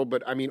world.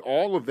 But I mean,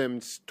 all of them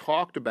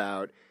talked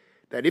about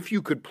that if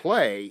you could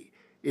play,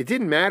 it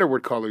didn't matter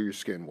what color your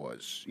skin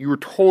was. You were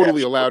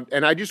totally allowed.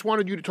 And I just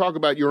wanted you to talk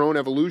about your own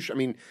evolution. I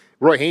mean,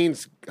 Roy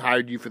Haynes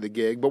hired you for the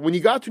gig, but when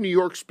you got to New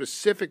York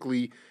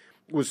specifically,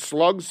 was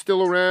Slugs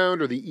still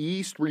around or the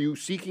East? Were you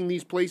seeking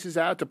these places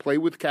out to play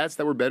with cats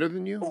that were better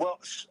than you? Well,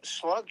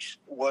 Slugs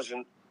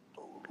wasn't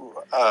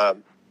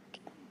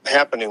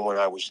happening when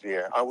I was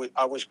there. I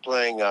was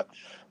playing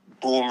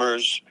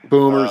Boomers.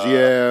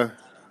 Yeah.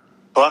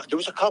 But there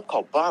was a club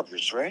called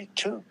Barbers, right,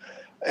 too?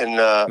 And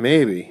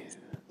maybe,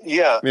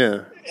 yeah,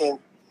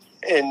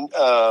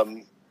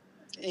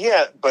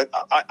 but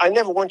I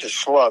never went to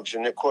Slugs,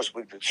 and of course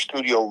with the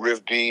Studio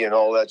Rivby and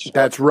all that stuff.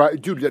 That's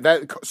right, dude.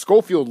 That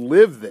Schofield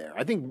lived there.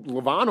 I think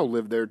Lovano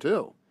lived there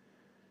too.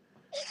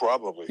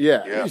 Probably,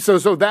 yeah.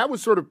 So that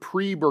was sort of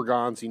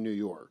pre-Bergonzi, New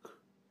York.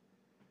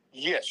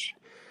 Yes.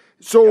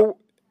 So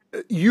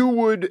you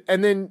would,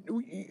 and then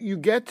you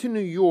get to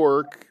New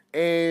York,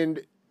 and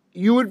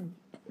you would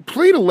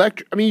play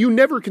electric. I mean, you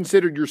never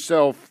considered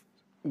yourself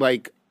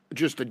like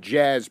just a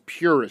jazz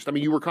purist. I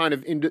mean, you were kind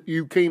of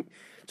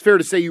it's fair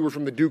to say you were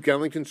from the Duke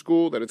Ellington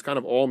school, that it's kind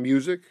of all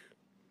music.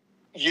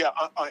 Yeah.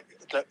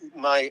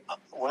 When I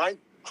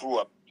grew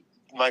up,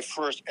 my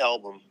first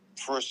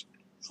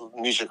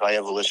music I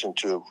ever listened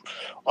to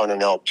on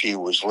an LP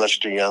was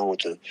Lester Young with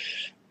the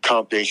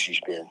Count Basie's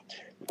band.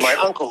 My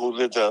uncle, who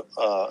lived in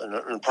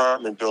an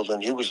apartment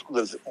building,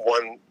 lived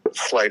one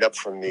flight up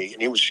from me,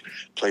 and he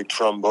played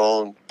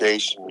trombone,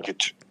 bass,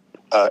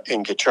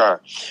 and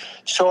guitar.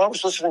 So I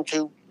was listening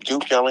to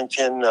Duke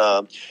Ellington,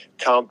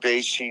 Count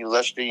Basie,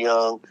 Lester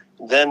Young.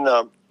 Then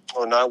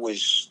when I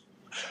was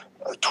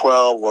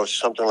 12 or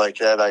something like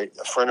that, a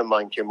friend of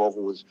mine came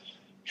over with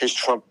his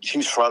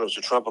father was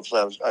a trumpet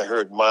player. I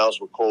heard Miles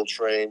with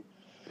Coltrane,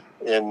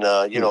 and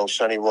you know,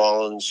 Sonny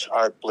Rollins,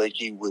 Art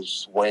Blakey with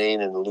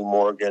Wayne and Lou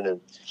Morgan,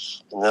 and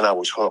then I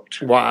was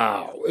hooked.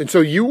 Wow! And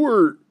so you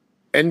were.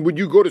 And would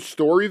you go to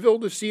Storyville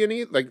to see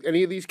any of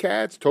these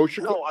cats?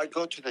 Toshiko? No, I'd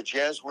go to the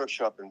Jazz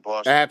Workshop in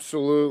Boston.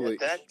 Absolutely. At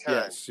that time,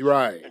 yes,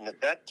 right. And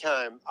at that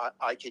time,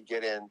 I could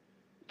get in.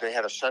 They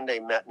had a Sunday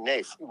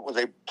matinee.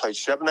 They played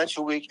 7 nights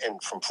a week,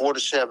 and from 4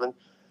 to 7,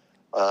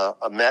 a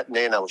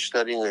matinee. And I was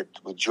studying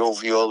with Joe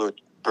Viola at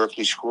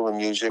Berklee School of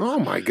Music. Oh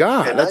my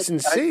God, and that's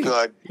insane!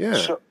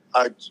 So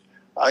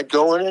I'd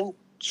go in and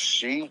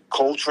see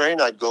Coltrane.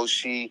 I'd go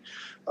see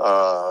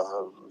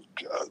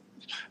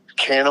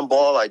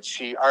Cannonball. I'd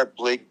see Art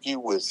Blakey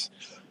with,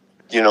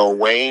 you know,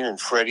 Wayne and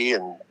Freddie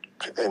and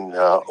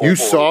you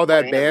saw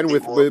that band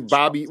with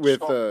Bobby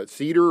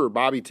Cedar or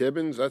Bobby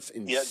Tibbins? That's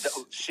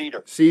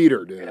Cedar.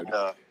 Cedar, dude.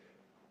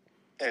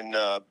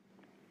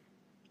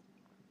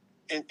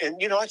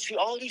 and I see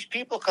all these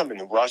people coming.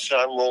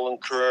 Russon,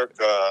 Roland Kirk,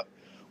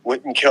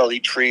 Wynton Kelly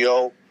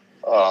Trio,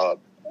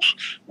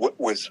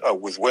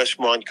 with Wes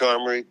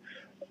Montgomery.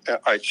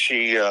 I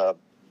see,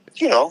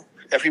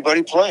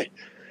 everybody play.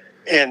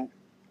 And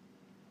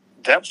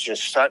that was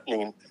just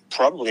starting,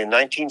 probably in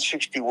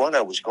 1961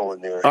 I was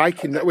going there.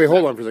 Wait,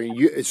 hold on for a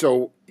second.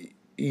 So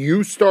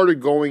you started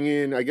going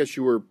in, I guess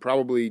you were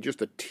probably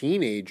just a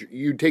teenager.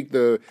 You'd take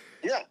the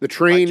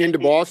train into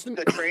Boston?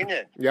 The train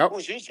in. Yep. It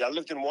was easy. I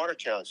lived in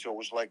Watertown, so it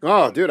was like...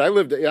 dude,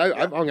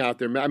 I've hung out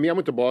there. I mean, I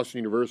went to Boston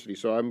University,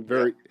 so I'm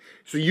very... Yeah.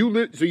 So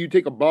you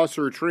take a bus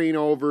or a train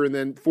over, and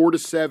then 4 to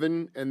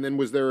 7, and then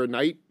was there a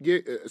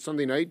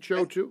Sunday night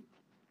show too?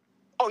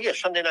 Oh yeah,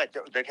 Sunday night.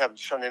 They'd have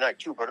Sunday night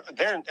too. But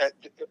then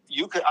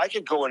I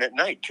could go in at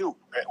night too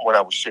when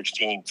I was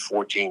 16,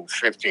 14,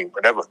 15,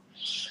 whatever.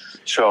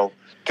 So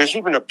there's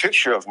even a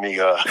picture of me.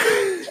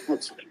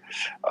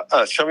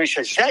 Somebody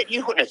says, "Is that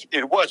you?" And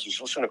it was.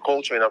 He's listening to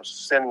Coltrane. I'm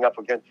sitting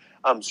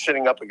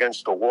up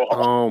against the wall.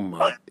 Oh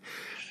my!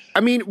 I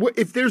mean,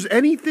 if there's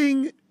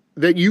anything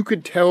that you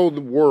could tell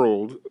the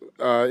world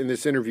in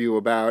this interview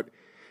about,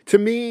 to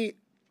me,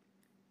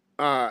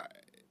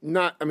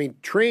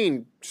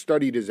 Train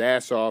studied his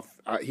ass off.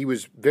 He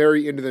was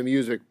very into the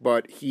music,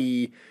 but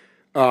he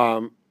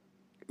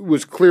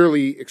was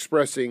clearly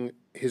expressing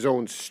his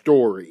own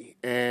story.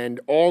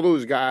 And all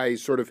those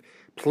guys sort of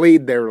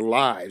played their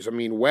lives. I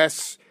mean,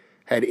 Wes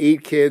had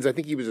 8 kids. I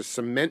think he was a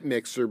cement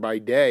mixer by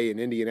day in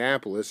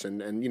Indianapolis.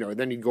 And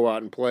then he'd go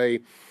out and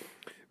play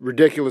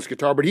ridiculous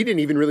guitar, but he didn't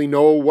even really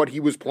know what he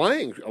was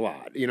playing a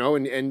lot,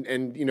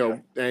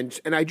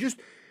 and I just,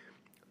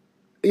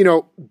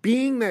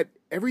 being that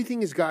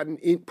everything has gotten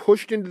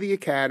pushed into the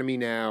academy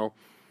now,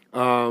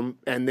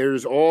 and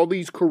there's all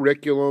these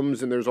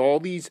curriculums, and there's all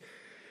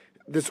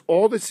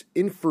this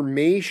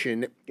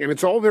information, and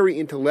it's all very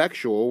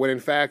intellectual, when in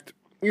fact,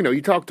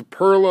 you talk to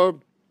Perla, I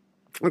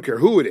don't care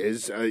who it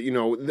is,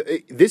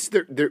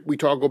 we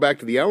go back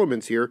to the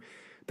elements here,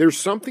 there's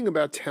something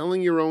about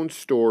telling your own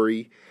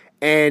story,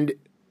 and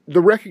the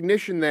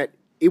recognition that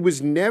it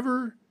was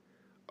never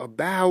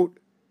about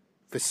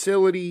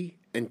facility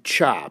and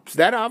chops.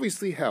 That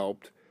obviously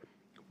helped,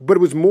 but it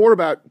was more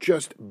about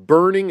just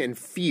burning and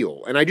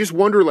feel. And I just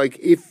wonder,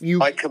 if you...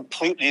 I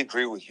completely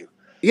agree with you.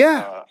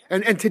 Yeah.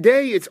 And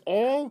today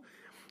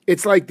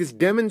it's like this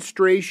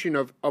demonstration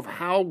of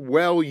how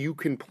well you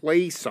can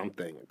play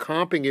something,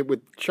 comping it with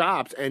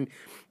chops. And,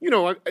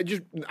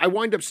 I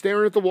wind up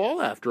staring at the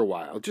wall after a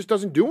while. It just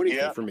doesn't do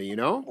anything for me,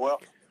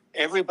 Well,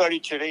 everybody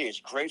today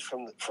is great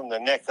from the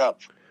neck up.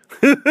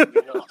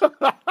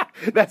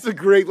 That's a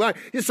great line.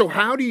 So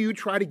how do you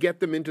try to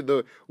get them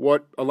into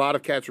what a lot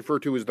of cats refer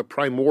to as the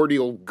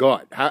primordial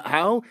gut?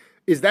 How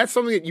is that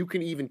something that you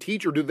can even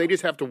teach, or do they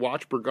just have to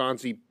watch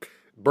Bergonzi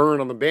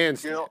burn on the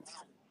bandstand?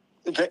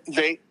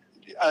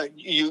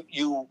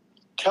 You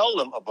tell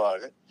them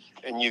about it,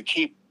 and you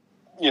keep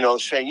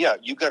saying, yeah,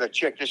 you got to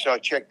check this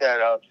out, check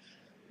that out.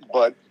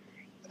 But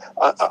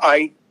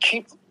I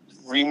keep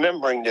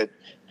remembering that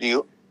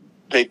they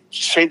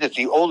say that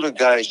the older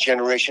guys'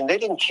 generation, they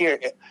didn't care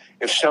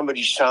if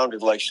somebody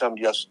sounded like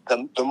somebody else.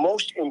 The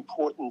most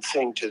important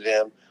thing to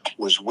them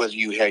was whether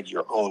you had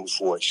your own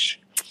voice.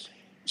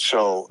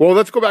 So, well,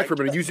 let's go back for a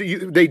minute.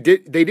 They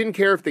didn't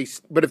care if they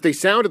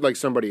sounded like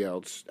somebody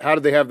else. How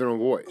did they have their own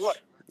voice?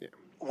 Yeah.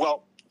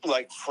 Well,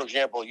 like for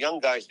example, young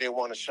guys, they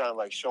want to sound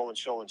like so and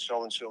so and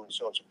so and so and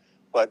so and so.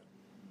 But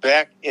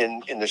back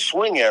in the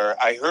swing era,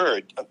 I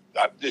heard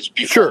it's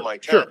before my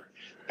time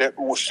that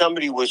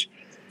somebody was.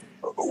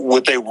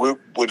 What they would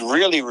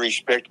really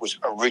respect was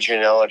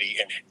originality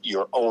and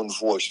your own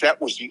voice. That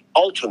was the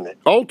ultimate.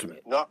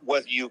 Not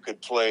whether you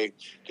could play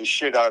the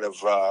shit out of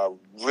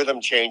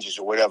rhythm changes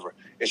or whatever.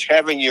 It's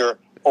having your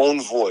own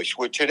voice.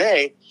 Where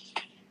today,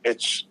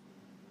 it's,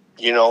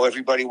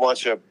 everybody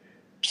wants to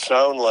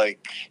sound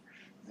like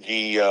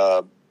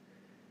the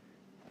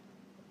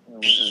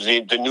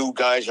new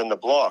guys on the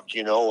block,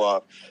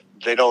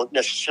 they don't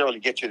necessarily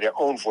get to their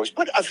own voice.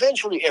 But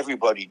eventually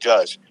everybody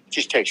does. It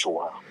just takes a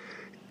while.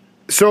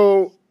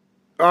 So,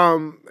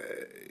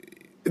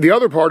 the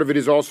other part of it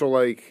is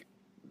also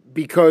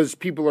because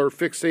people are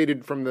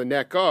fixated from the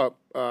neck up,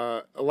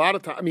 a lot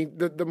of time,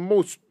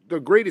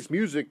 the greatest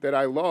music that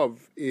I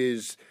love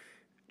is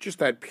just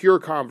that pure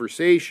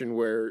conversation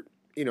where,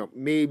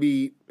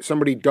 maybe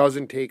somebody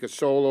doesn't take a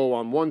solo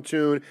on one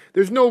tune.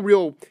 There's no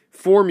real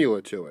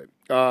formula to it.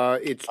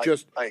 It's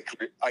just... I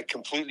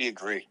completely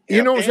agree.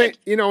 You know what I'm saying?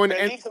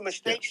 And leave the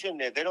mistakes in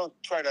there. They don't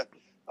try to...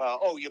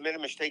 you made a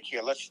mistake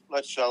here. Let's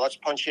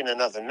punch in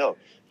another note.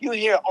 You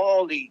hear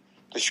all the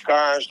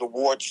scars, the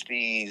warts,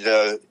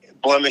 the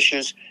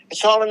blemishes.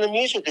 It's all in the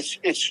music.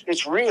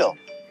 It's real.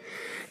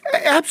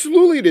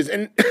 Absolutely, it is.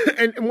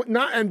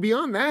 And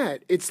beyond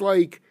that, it's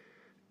like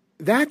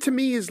that to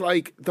me is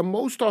like the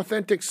most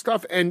authentic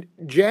stuff. And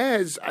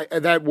jazz,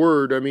 that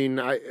word. I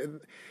mean,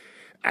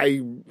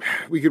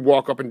 we could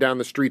walk up and down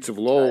the streets of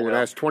Lowell and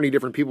ask 20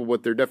 different people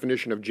what their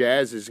definition of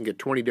jazz is and get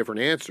 20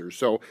 different answers.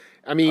 So,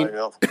 I mean,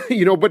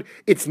 but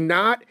it's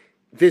not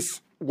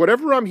this,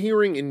 whatever I'm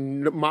hearing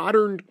in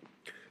modern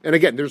And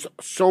again, there's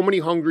so many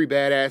hungry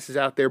badasses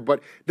out there.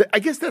 But I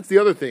guess that's the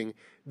other thing.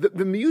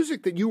 The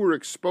music that you were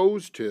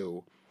exposed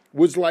to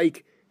was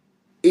like,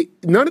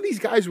 none of these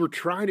guys were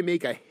trying to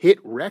make a hit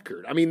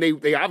record. I mean,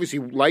 they obviously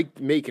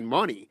liked making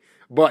money.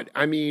 But,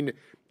 I mean,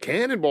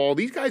 Cannonball,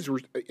 these guys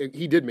were –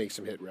 he did make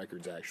some hit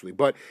records, actually.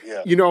 But,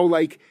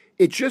 like,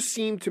 it just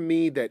seemed to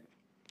me that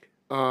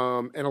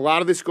and a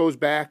lot of this goes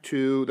back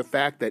to the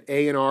fact that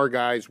A&R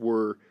guys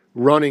were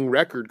running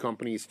record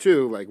companies,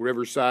 too, like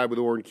Riverside with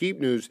Orr and Keep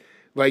News.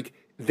 Like,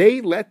 they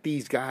let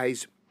these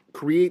guys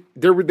create –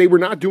 they were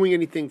not doing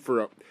anything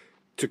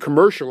to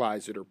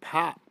commercialize it or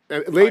pop.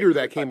 Later,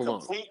 that came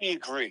along. I completely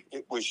agree.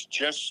 It was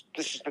just,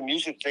 this is the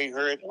music they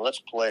heard, and let's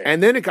play it.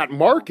 And then it got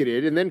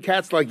marketed, and then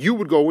cats like you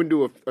would go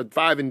into a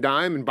five and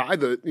dime and buy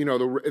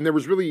and there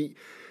was really,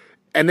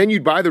 and then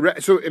you'd buy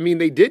so, I mean,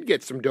 they did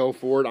get some dough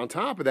for it on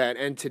top of that.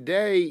 And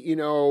today,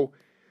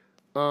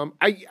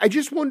 I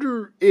just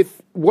wonder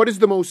what is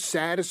the most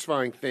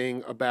satisfying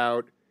thing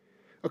about,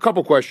 a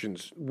couple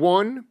questions.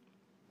 One,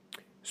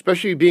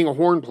 especially being a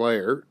horn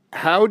player,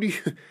 how do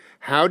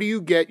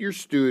you get your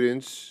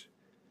students,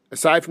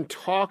 aside from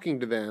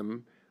talking to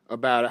them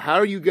about it, how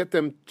do you get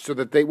them so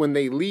that when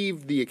they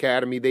leave the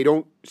academy, they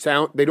don't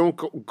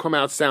come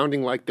out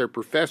sounding like their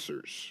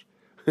professors?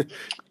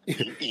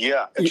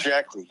 Yeah,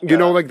 exactly.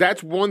 Like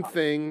that's one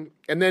thing.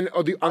 And then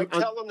I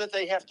tell them that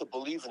they have to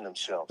believe in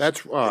themselves. I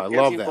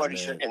love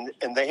that, man.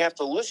 And they have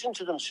to listen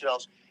to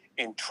themselves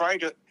and try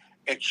to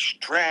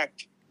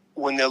extract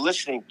when they're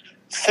listening.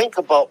 Think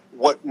about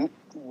what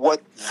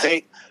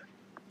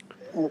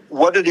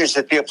it is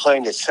that they're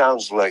playing that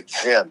sounds like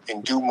them,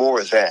 and do more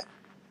of that.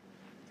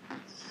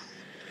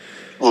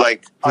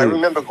 Like, I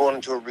remember going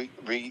into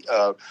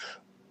a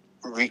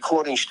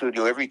recording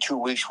studio every 2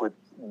 weeks with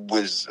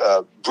Bruce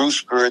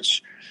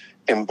Gertz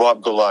and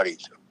Bob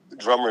Galati,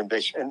 drummer and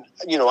bass. And,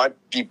 I'd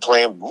be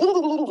playing,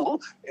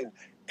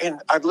 and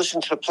I'd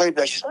listen to the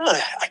playback.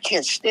 I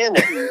can't stand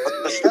that.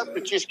 But the stuff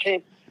that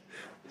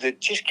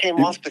just came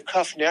off the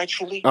cuff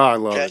naturally. I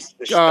love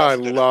it. I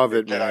love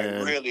it, man. That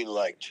I really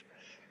liked.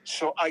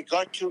 So I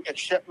got to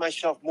accept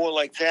myself more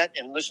like that,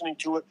 and listening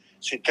to it.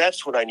 So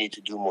that's what I need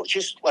to do more.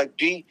 Just like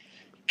be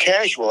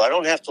casual. I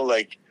don't have to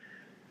like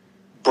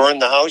burn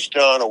the house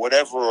down or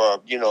whatever.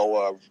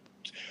 Or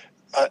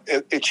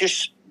it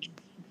just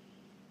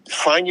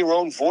find your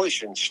own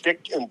voice and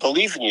stick and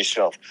believe in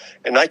yourself.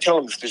 And I tell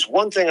them, if there's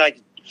one thing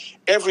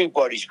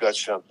everybody's got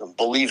something.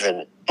 Believe in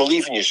it.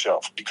 Believe in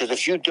yourself, because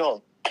if you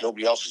don't,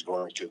 nobody else is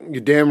going to.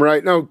 You're damn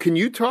right. Now, can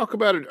you talk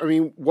about it? I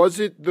mean, was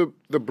it the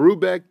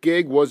Brubeck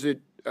gig? Was it?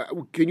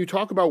 Can you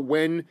talk about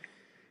when,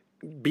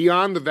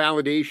 beyond the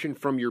validation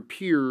from your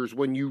peers,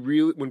 when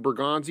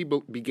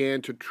Bergonzi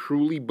began to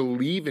truly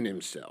believe in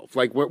himself,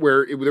 like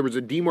where there was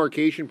a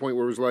demarcation point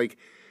where it was like,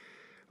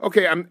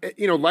 okay,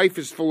 life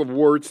is full of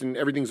warts and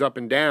everything's up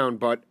and down,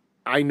 but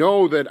I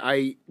know that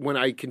when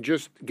I can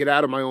just get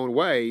out of my own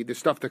way, the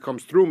stuff that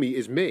comes through me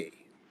is me.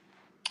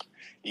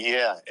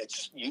 Yeah,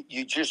 it's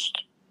you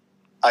just.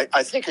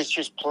 I think it's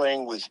just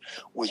playing with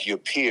your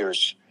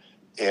peers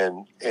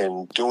and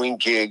doing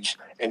gigs.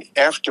 And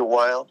after a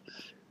while,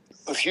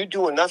 if you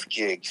do enough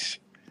gigs,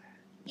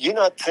 you're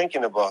not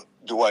thinking about,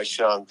 do I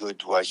sound good?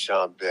 Do I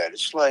sound bad?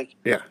 It's like,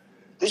 yeah,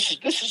 this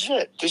is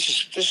it. This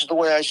is the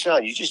way I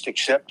sound. You just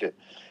accept it.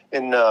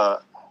 And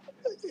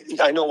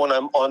I know when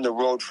I'm on the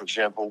road, for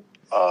example,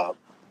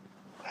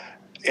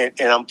 and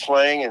I'm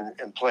playing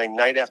and playing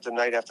night after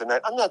night after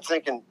night, I'm not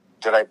thinking,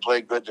 did I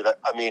play good?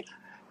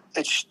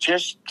 It's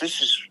just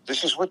this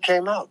is what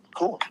came out.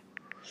 Cool.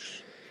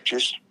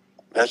 Just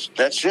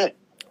that's it.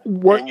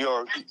 What? And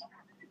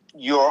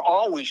you're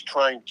always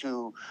trying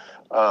to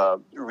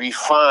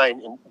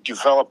refine and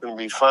develop and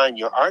refine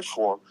your art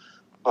form,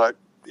 but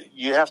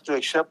you have to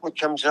accept what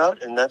comes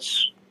out, and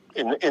that's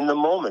in the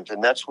moment,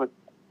 and that's what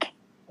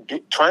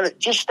trying to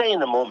just stay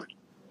in the moment.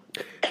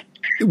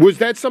 Was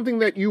that something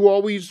that you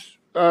always?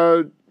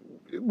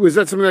 Was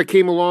that something that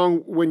came along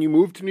when you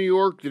moved to New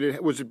York?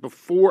 Was it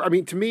before? I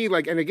mean, to me,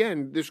 and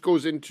again, this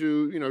goes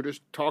into,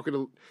 just talking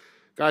to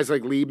guys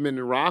like Liebman and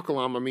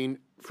Rockalam. I mean,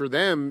 for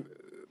them,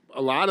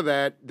 a lot of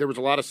that, there was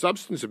a lot of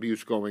substance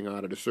abuse going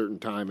on at a certain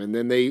time. And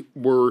then they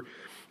were,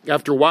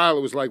 after a while,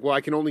 it was like, well, I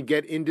can only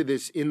get into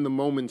this in the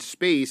moment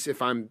space if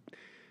I'm,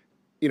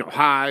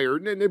 high,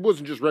 and it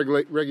wasn't just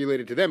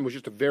regulated to them. It was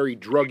just a very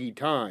druggy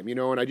time,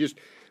 and I just,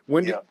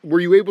 were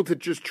you able to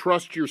just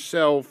trust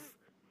yourself,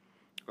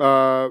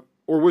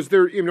 or was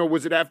there,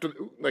 was it after,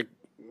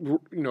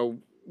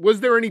 was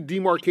there any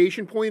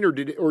demarcation point,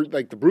 or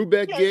like the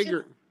Brubeck gig?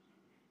 Or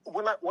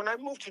when I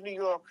moved to New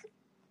York,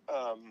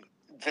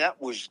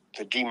 that was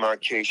the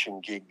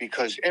demarcation gig,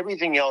 because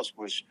everything else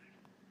was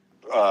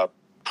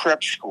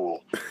prep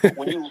school.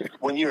 When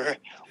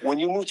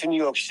you move to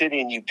New York City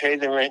and you pay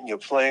the rent and you're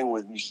playing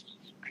with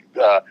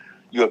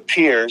your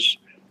peers,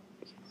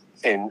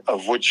 and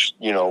of which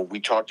we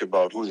talked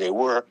about who they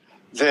were,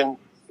 then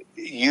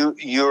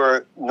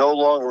you're no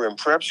longer in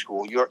prep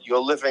school. You're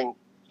living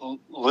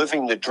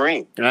the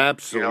dream.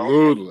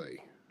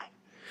 Absolutely.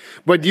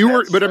 But you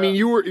were. But I mean,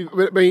 you were.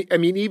 But I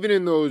mean, even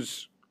in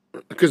those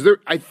because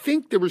I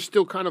think there was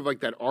still kind of like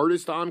that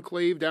artist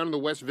enclave down in the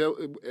Westville.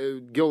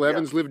 Gil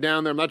Evans lived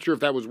down there. I'm not sure if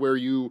that was where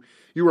you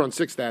were on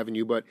 6th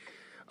Avenue, but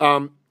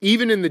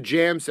even in the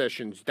jam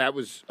sessions, that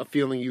was a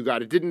feeling you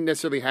got. It didn't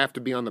necessarily have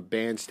to be on the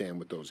bandstand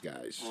with those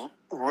guys.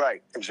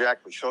 Right,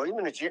 exactly. So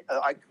even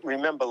I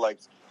remember like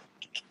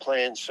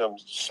playing some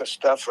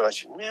stuff, and I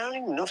said, man, I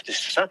don't even know if this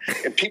is sound.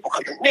 And people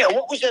come, man,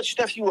 what was that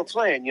stuff you were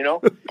playing, you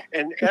know?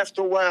 And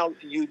after a while,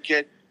 you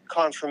get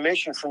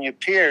confirmation from your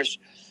peers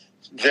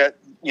that,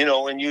 you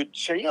know, and you'd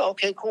say, yeah,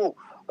 okay, cool.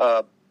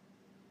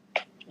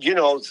 You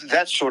know,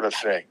 that sort of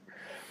thing.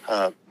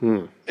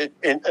 And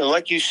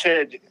like you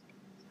said,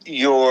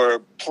 you're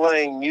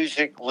playing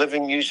music,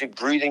 living music,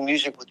 breathing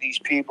music with these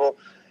people.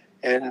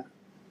 And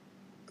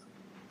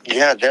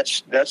yeah,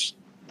 that's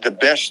the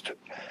best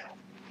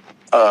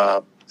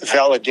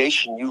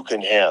validation you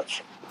can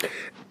have.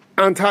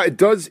 On top,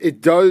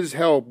 it does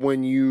help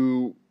when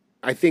you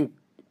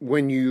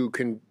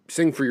can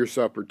sing for your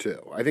supper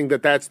too. I think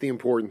that's the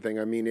important thing.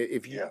 I mean,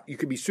 if you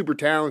could be super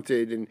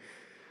talented and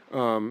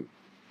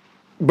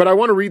but I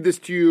want to read this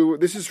to you.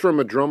 This is from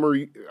a drummer.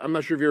 I'm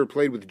not sure if you ever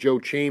played with Joe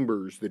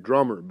Chambers, the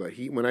drummer, but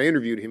when I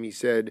interviewed him, he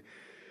said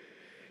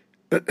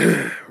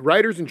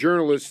writers and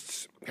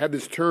journalists had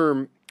this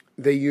term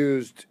they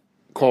used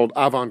called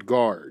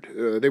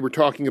avant-garde. They were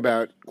talking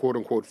about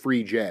quote-unquote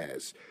free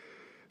jazz.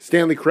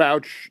 Stanley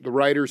Crouch, the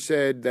writer,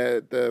 said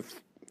that the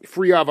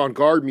free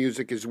avant-garde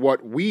music is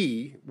what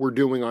we were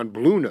doing on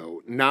Blue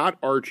Note, not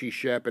Archie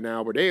Shepp and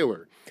Albert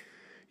Ayler.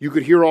 You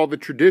could hear all the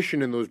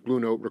tradition in those Blue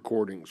Note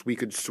recordings. We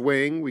could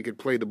swing, we could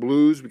play the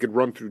blues, we could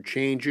run through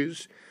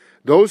changes.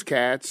 Those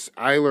cats,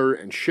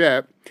 Ayler and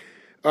Shepp,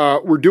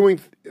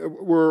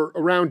 were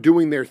around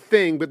doing their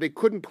thing, but they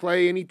couldn't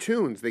play any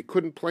tunes. They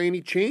couldn't play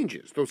any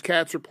changes. Those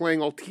cats are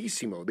playing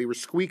altissimo. They were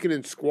squeaking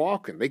and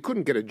squawking. They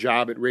couldn't get a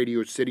job at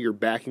Radio City or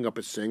backing up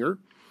a singer.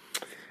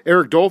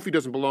 Eric Dolphy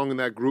doesn't belong in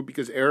that group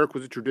because Eric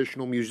was a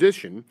traditional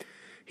musician.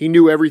 He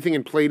knew everything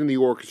and played in the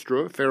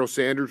orchestra. Pharoah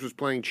Sanders was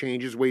playing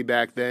changes way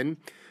back then.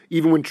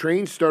 Even when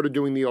Train started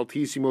doing the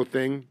altissimo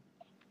thing,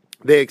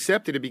 they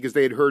accepted it because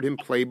they had heard him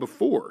play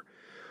before.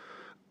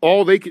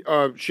 All they could,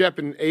 Shepp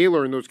and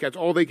Ayler and those cats,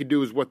 all they could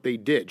do is what they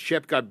did.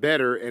 Shepp got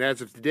better, and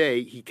as of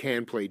today, he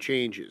can play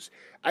changes.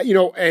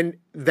 And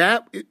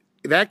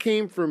that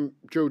came from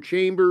Joe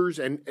Chambers,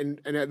 and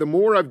the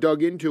more I've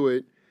dug into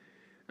it,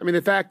 I mean,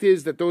 the fact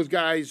is that those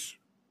guys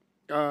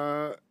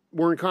were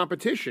in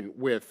competition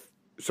with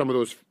some of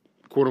those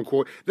quote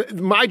unquote.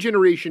 My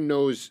generation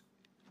knows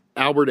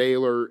Albert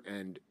Ayler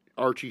and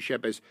Archie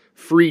Shepp as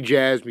free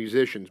jazz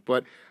musicians,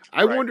 but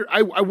I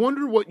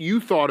wonder what you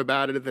thought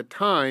about it at the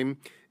time.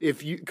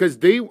 Because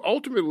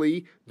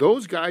ultimately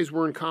those guys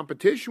were in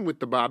competition with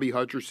the Bobby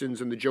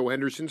Hutchersons and the Joe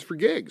Hendersons for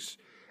gigs,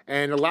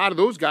 and a lot of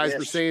those guys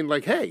were saying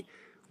like, "Hey,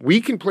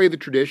 we can play the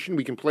tradition,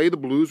 we can play the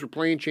blues, we're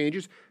playing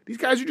changes. These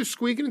guys are just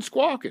squeaking and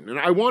squawking." And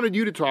I wanted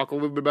you to talk a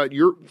little bit about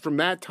from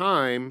that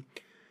time,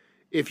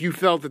 if you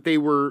felt that they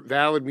were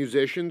valid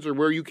musicians or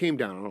where you came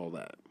down on all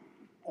that.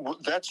 Well,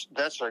 that's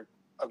a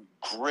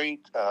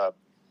great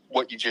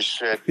what you just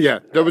said. Yeah,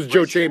 that was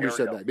Joe Chambers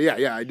said that.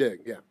 Yeah, I did.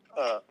 Yeah,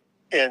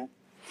 and.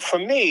 For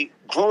me,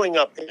 growing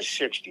up in the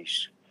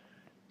 60s,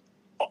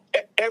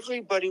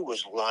 everybody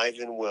was live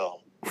and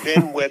well.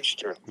 Ben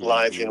Webster,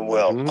 live and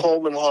well.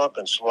 Coleman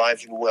Hawkins,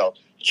 live and well.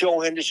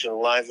 Joe Henderson,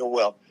 live and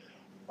well.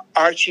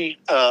 Archie,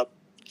 all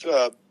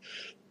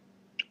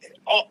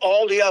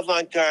the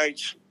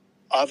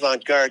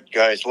avant-garde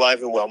guys,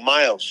 live and well.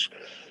 Miles,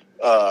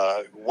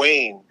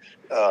 Wayne,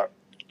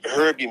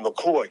 Herbie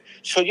McCoy.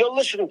 So you're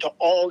listening to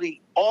all the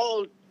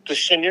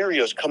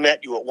scenarios come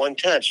at you at one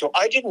time. So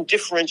I didn't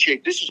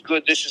differentiate. This is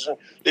good. This isn't.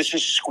 This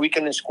is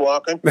squeaking and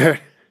squawking.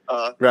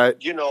 Right.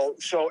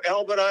 So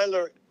Albert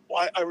Ayler,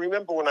 I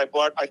remember when I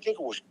bought, I think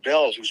it was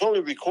Bell's. It was only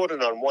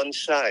recorded on one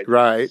side.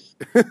 Right.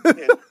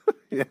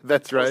 Yeah,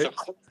 that's right. It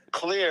was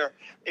clear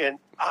and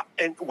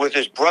with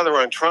his brother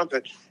on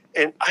trumpet.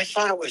 And I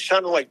thought it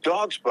sounded like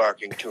dogs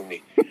barking to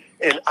me.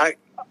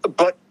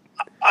 But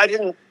I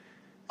didn't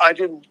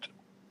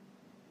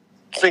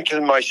think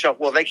to myself,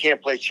 well, they can't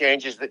play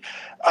changes.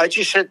 I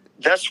just said,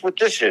 that's what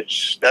this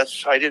is.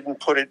 I didn't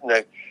put it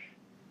in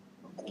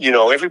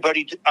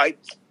everybody, I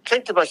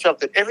think to myself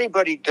that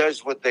everybody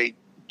does what they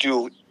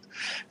do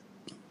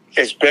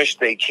as best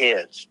they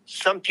can.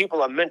 Some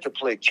people are meant to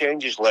play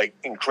changes like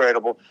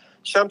incredible.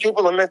 Some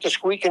people are meant to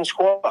squeak and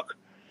squawk.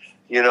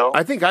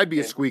 I think I'd be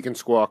a squeak and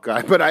squawk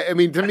guy, but I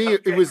mean, to me,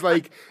 it was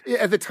like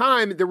at the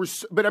time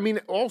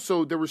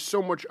also there was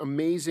so much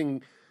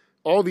amazing.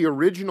 All the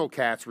original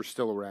cats were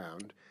still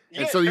around.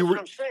 And so you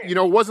were,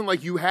 it wasn't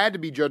like you had to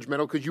be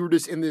judgmental because you were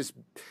just in this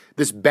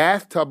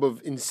bathtub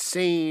of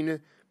insane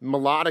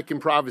melodic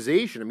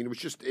improvisation. I mean, it was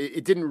just,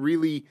 it didn't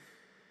really,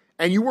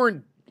 and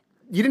you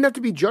didn't have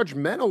to be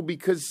judgmental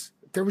because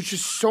there was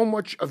just so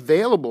much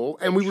available.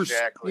 And we were,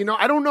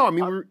 I don't know. I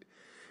mean,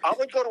 I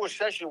would go to a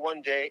session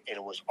one day and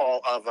it was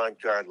all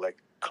avant-garde, like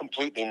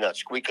completely nuts,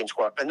 squeak and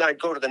squawk. And then I'd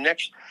go to the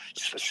next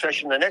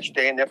session the next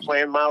day and they're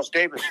playing Miles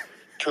Davis.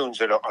 tunes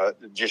that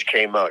just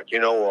came out,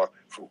 or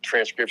from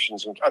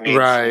transcriptions. And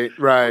right.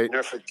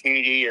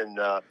 Nefertiti, and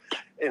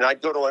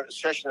I'd go to a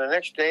session the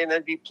next day, and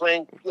I'd be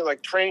playing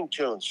like train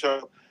tunes.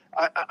 So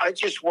I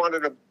just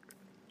wanted to.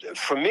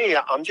 For me,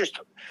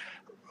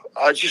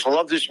 I just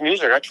love this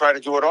music. I try to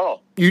do it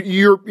all.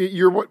 You're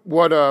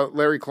what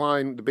Larry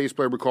Klein, the bass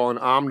player, would call an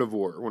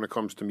omnivore when it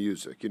comes to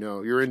music.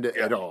 You're into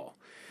it all.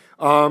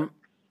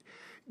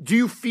 Do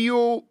you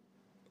feel,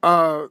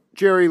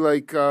 Jerry,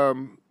 like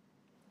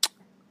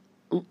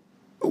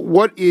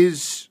what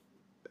is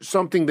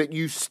something that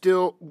you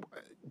still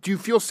do? You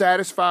feel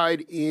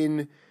satisfied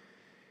in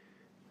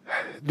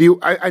the?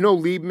 I know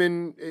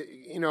Liebman.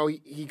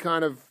 He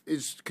kind of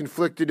is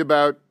conflicted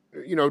about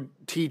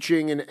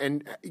teaching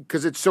and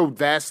because it's so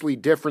vastly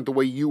different the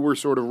way you were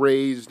sort of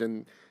raised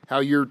and how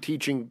you're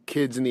teaching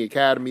kids in the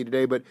academy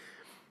today. But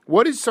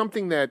what is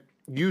something that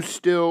you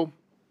still,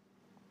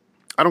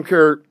 I don't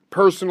care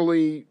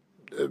personally,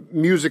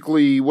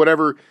 musically,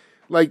 whatever,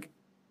 like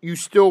you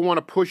still want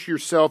to push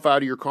yourself out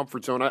of your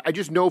comfort zone? I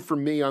just know for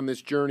me on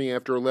this journey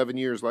after 11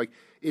 years, like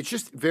it's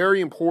just very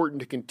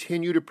important to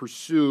continue to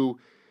pursue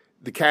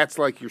the cats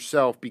like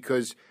yourself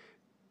because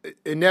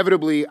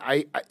inevitably,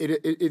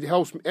 it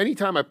helps me.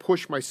 Anytime I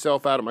push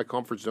myself out of my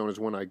comfort zone is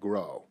when I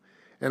grow,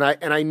 and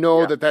I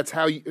know that's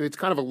how it's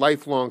kind of a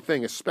lifelong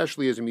thing,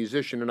 especially as a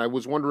musician. And I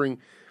was wondering,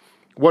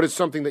 what is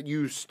something that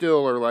you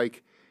still are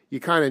like? You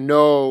kind of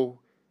know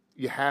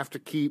you have to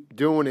keep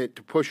doing it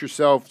to push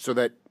yourself so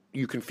that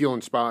you can feel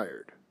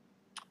inspired.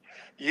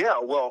 Yeah,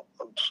 well,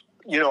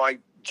 I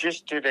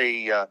just did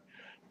I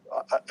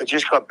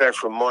just got back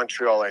from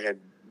Montreal. I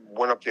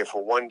went up there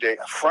for one day.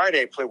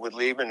 Friday, I played with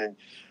Liebman and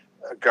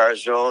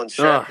Garzone.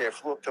 Saturday, I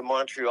flew up to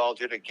Montreal,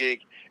 did a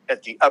gig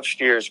at the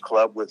Upstairs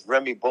Club with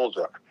Remy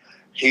Bolduc.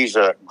 He's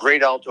a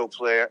great alto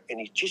player, and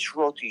he just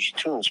wrote these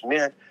tunes.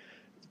 Man,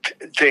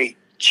 they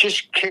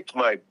just kicked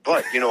my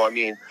butt.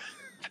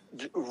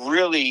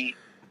 Really.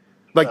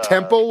 Like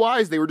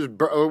tempo-wise, they were just...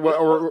 No,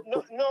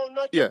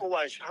 not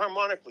tempo-wise.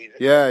 Harmonically.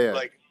 Yeah.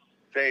 Like,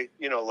 they,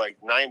 like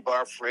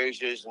 9-bar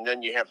phrases, and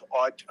then you have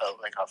odd,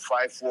 like a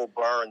 5/4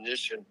 bar and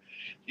this, and,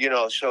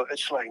 so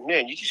it's like,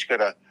 man, you just got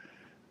to...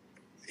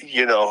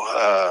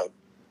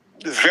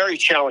 very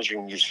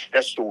challenging music.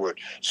 That's the word.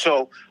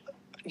 So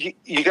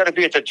you got to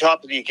be at the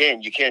top of your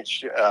game. You can't,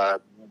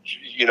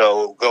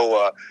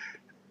 go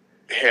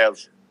have,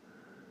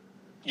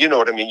 you know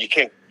what I mean? You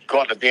can't go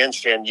on the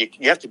bandstand. You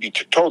have to be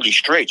totally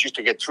straight just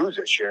to get through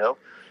this,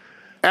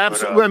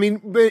 Absolutely.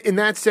 But, in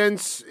that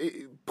sense,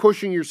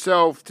 pushing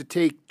yourself to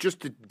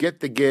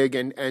get the gig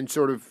and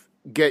sort of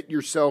get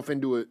yourself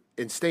into it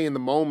and stay in the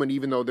moment,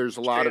 even though there's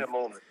a lot of...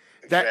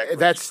 Exactly.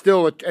 That's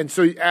still and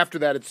so after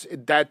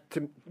that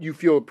you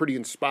feel pretty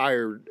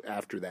inspired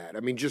after that.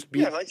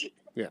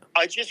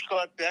 I just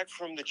got back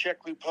from the Czech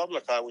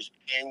Republic. I was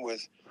playing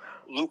with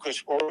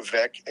Lucas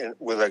Orovec and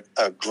with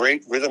a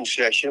great rhythm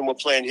session. We're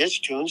playing his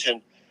tunes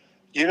and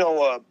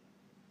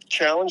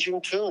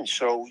challenging tunes.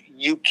 So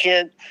you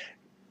can't.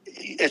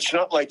 It's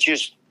not like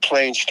just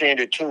playing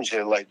standard tunes.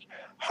 They're like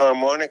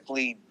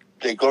harmonically.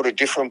 They go to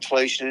different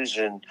places,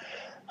 and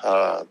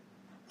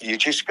you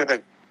just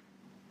gotta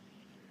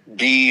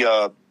be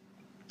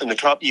in the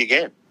top of your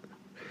game.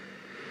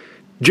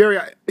 Jerry,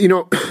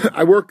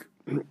 I work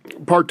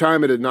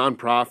part-time at a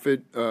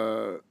nonprofit,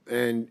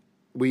 and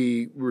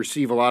we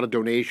receive a lot of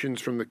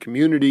donations from the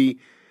community,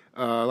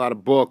 a lot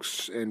of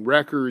books and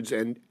records,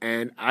 and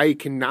I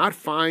cannot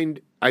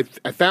find... I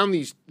found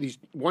these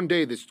one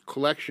day, this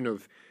collection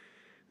of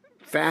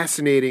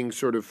fascinating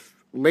sort of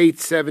late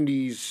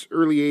 70s,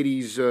 early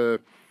 80s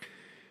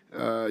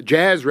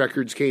jazz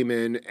records came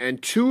in,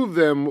 and two of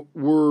them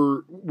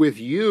were with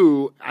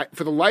you.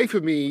 For the life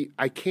of me,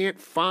 I can't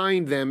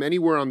find them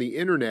anywhere on the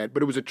internet,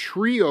 but it was a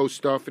trio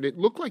stuff, and it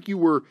looked like you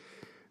were...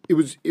 It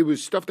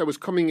was stuff that was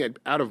coming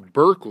out of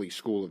Berkeley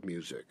School of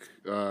Music.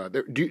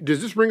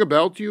 Does this ring a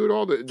bell to you at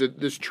all,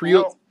 this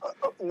trio?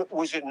 Well,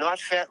 was it not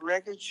Fat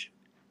Records?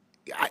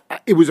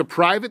 It was a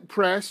private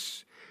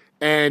press,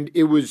 and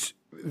it was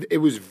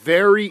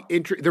very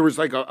interesting. There was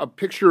like a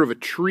picture of a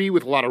tree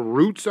with a lot of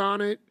roots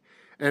on it.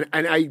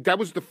 And that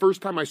was the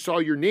first time I saw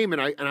your name,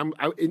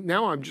 and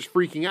now I'm just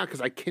freaking out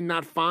because I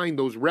cannot find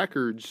those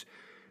records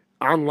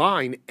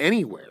online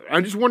anywhere.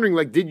 I'm just wondering,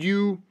 like, did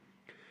you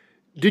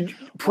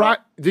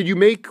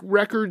make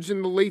records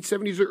in the late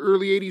 70s or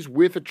early 80s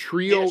with a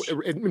trio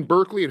in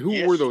Berkeley, and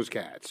who were those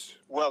cats?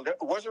 Well, it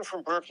wasn't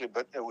from Berkeley,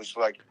 but it was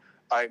like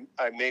I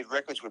made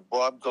records with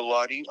Bob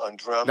Galati on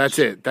drums. That's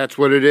it. That's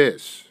what it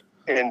is.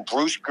 And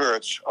Bruce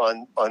Gertz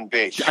on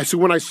bass. So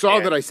when I saw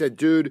that, I said,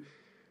 dude,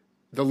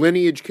 the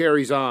lineage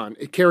carries on.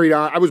 It carried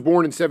on. I was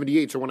born in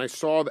 78, so when I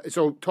saw that...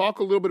 So talk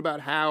a little bit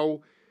about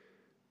how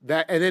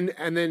that...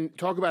 And then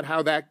talk about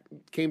how that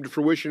came to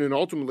fruition and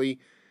ultimately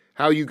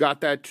how you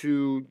got that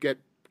to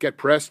get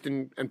pressed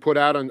and put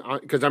out on...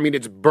 Because,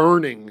 it's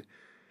burning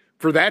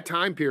for that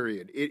time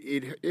period.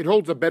 It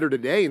holds up better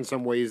today in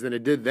some ways than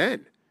it did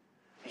then.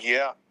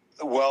 Yeah.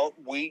 Well,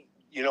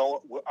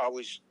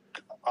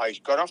 I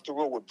got off the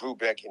road with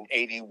Brubeck in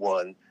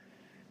 81,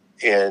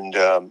 and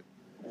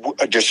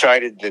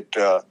decided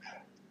that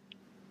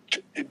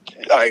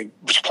I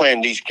was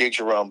playing these gigs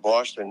around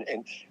Boston,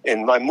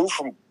 and I moved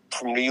from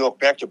New York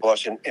back to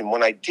Boston. And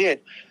when I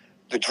did,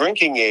 the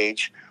drinking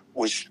age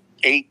was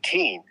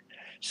 18.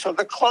 So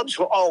the clubs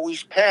were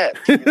always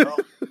packed,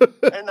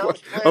 And I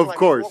was playing like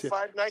 4 or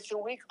 5 nights a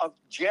week of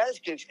jazz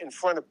gigs in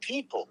front of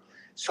people.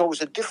 So it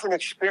was a different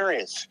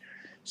experience.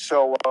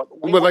 So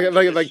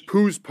like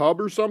Pooh's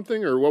Pub or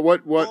something, or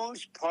what?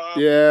 Pooh's Pub,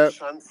 yeah,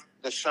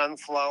 the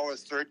Sunflower,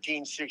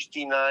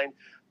 1369,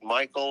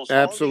 Michael's,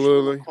 absolutely,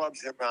 all these little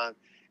clubs around,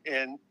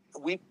 and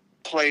we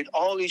played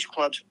all these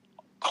clubs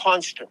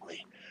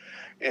constantly.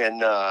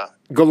 And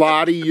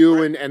Galati,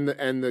 you and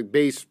the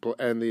bass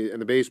and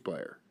the bass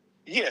player.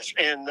 Yes,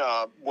 and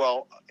I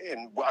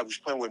was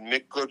playing with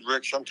Mick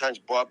Goodrich, sometimes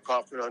Bob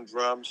Kaufman on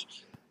drums,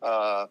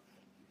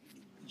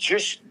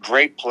 just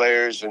great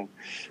players, and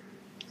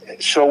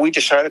so we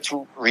decided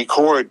to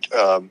record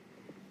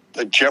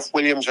Jeff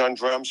Williams on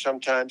drums.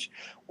 Sometimes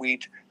we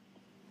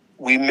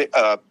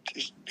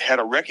had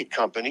a record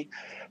company,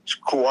 it's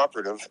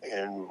cooperative,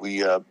 and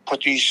we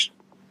put these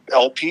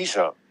LPs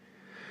up.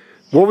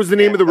 What was the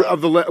name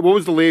what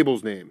was the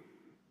label's name?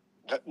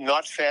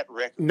 Not Fat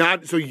Records.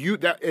 Not so you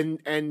that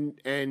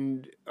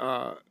and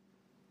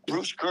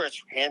Bruce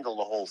Kurtz handled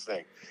the whole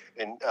thing,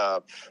 and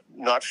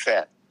Not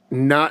Fat.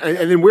 Not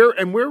and then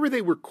where were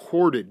they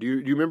recorded? Do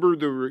you remember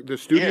the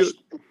studio?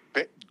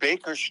 Yes,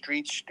 Baker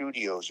Street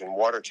Studios in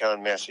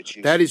Watertown,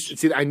 Massachusetts. That is,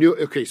 see, I knew.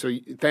 Okay, so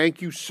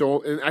thank you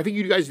so, and I think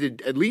you guys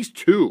did at least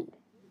two.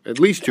 I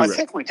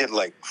think we did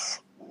like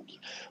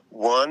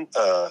one.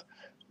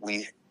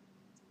 We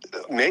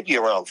maybe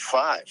around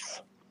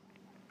 5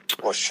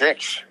 or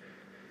 6.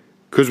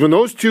 Because when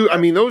those two, I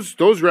mean,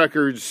 those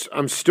records,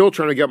 I'm still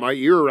trying to get my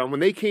ear around.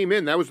 When they came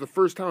in, that was the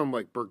first time I'm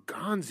like,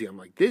 Bergonzi. I'm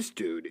like, this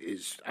dude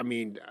is, I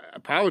mean, I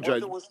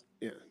apologize. Well,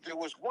 there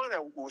was one,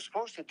 we were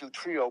supposed to do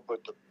trio,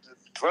 but the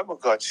drummer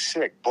got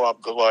sick,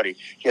 Bob Galati.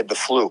 He had the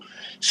flu.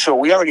 So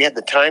we already had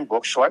the time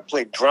book, so I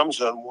played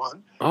drums on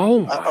one.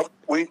 Oh, my.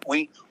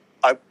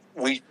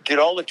 We did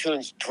all the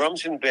tunes,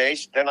 drums and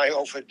bass. Then I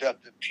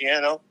overdubbed the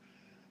piano.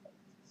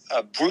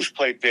 Bruce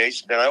played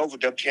bass, then I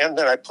overdubbed piano,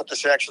 then I put the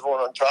saxophone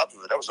on top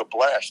of it. That was a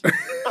blast.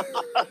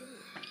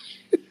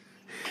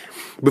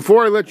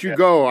 Before I let you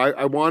go,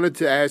 I wanted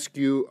to ask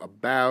you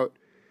about,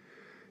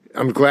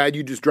 I'm glad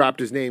you just dropped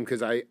his name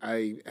because I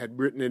had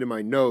written it in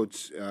my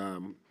notes.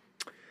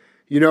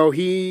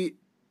 He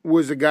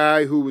was a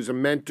guy who was a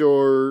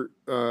mentor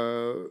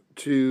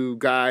to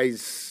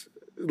guys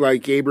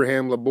like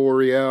Abraham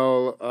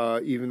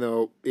Laboriel, even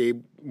though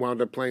Abe wound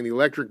up playing the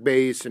electric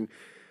bass, and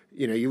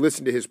you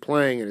listen to his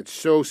playing, and it's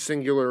so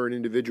singular and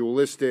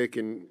individualistic,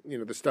 and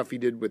the stuff he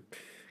did with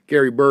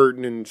Gary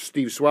Burton and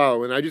Steve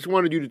Swallow. And I just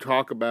wanted you to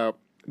talk about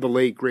the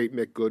late great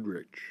Mick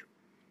Goodrich.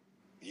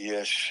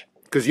 Yes,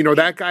 because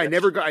that guy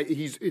never got.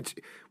 It's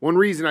one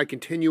reason I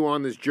continue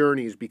on this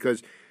journey is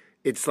because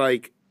it's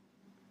like,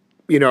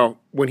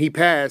 when he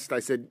passed, I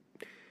said,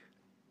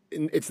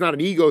 it's not an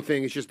ego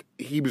thing. It's just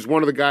he was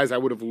one of the guys I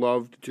would have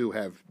loved to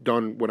have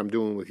done what I'm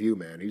doing with you,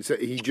 man. He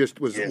just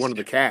was one of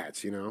the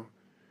cats,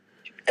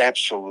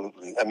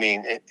 Absolutely. I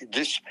mean,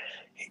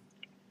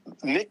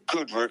 Mick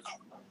Goodrich,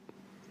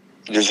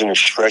 there's an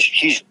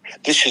expression.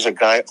 This is a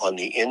guy on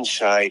the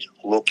inside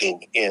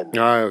looking in.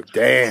 Oh,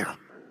 damn.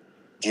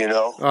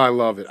 Oh, I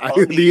love it.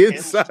 The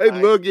inside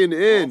looking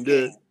in,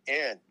 dude.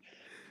 And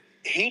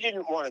he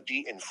didn't want to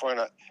be in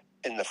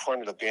the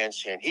front of the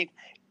bandstand.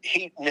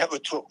 He never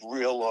took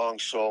real long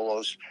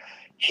solos.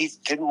 He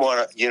didn't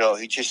want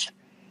to,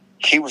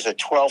 he was a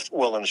 12th,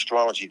 well, in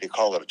astrology, they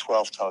call it a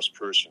 12th house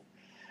person.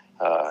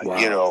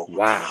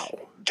 Wow.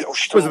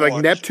 Was it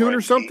like Neptune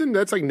or something?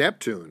 That's like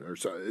Neptune or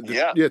something.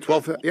 Yeah. Yeah,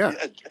 12th. Yeah.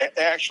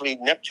 Actually,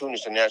 Neptune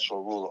is the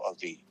natural ruler of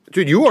the.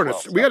 Dude, we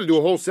got to do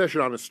a whole session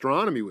on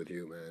astronomy with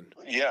you, man.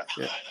 Yeah.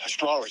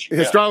 Astrology.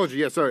 Yeah. Astrology.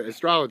 Yeah, sorry.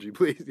 Astrology,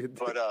 please.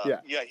 But,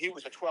 he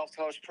was a 12th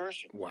house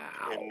person.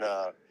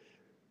 Wow.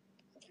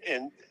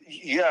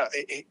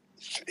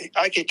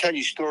 I can tell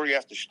you story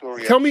after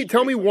story. Tell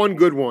me one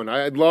good one.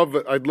 I'd love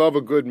a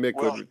good Mick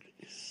Goodrich.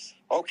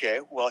 Okay.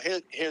 Well,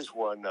 here's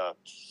one.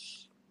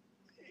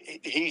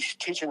 He's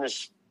teaching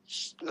this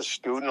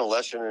student a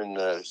lesson, and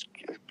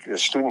the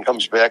student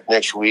comes back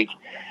next week,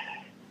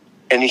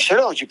 and he said,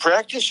 "Oh, did you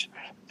practice?"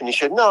 And he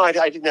said, "No, I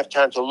didn't have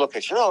time to look." I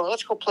said, "Oh,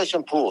 let's go play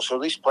some pool." So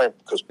at least play,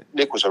 because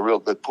Nick was a real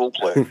good pool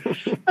player.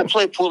 I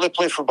played pool. They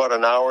played for about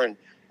an hour, and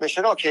I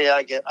said, "Okay,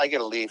 I get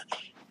to leave."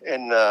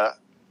 And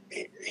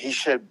he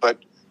said,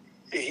 "But,"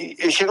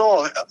 he said,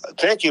 "Oh,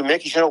 thank you,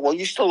 Mick." He said, "Oh, well,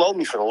 you still owe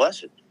me for the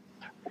lesson."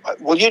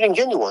 Well, you didn't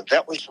give me one.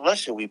 That was the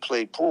lesson. We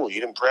played pool. You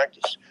didn't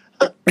practice.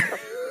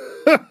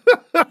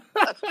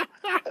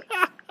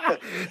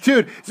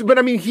 Dude, but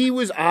I mean, he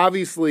was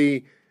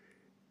obviously,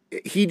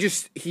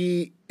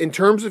 in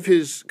terms of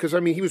because I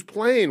mean, his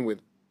playing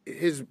was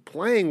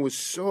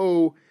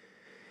so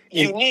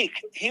unique.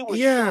 He was,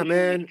 so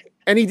man. Unique.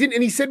 And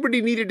he said what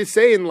he needed to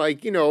say in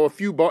a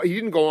few balls. He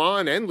didn't go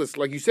on endless.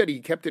 Like you said, he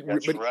kept it,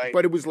 That's right.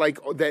 But it was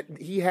that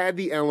he had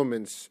the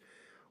elements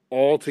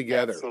all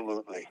together.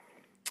 Absolutely.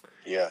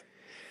 Yeah.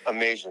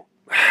 amazing.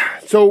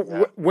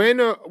 So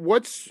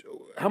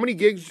how many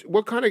gigs?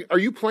 What kind of are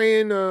you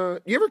playing?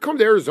 You ever come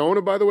to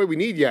Arizona? By the way, we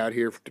need you out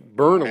here to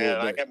burn a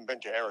little bit. I haven't been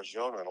to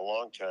Arizona in a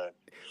long time.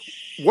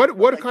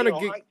 What kind of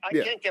gig? I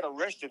can't get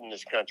arrested in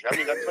this country. I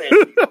mean, I'm playing in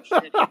New York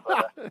City,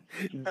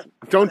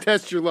 but, don't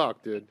test your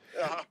luck, dude.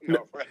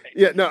 No, right.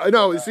 Yeah,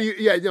 no. See,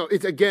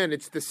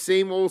 it's the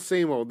same old,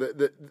 same old.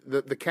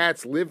 The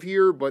cats live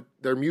here, but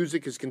their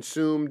music is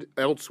consumed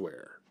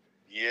elsewhere.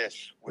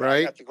 Yes,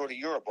 right. I have to go to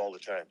Europe all the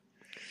time.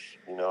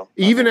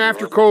 Even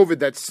after COVID,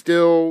 that's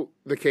still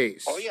the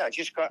case. Oh yeah,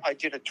 I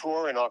did a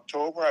tour in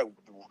October.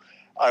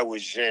 I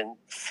was in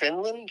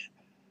Finland,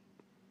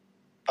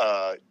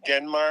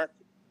 Denmark,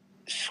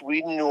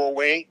 Sweden,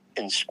 Norway,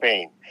 and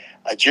Spain.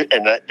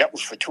 That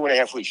was for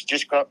 2.5 weeks.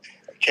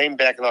 Came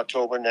back in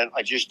October, and then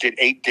I just did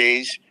 8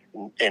 days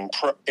in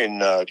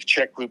the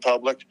Czech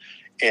Republic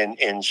and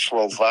in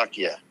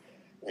Slovakia.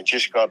 I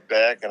just got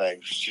back, and I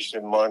was just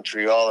in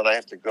Montreal, and I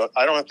have to go.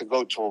 I don't have to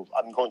go till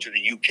I'm going to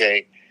the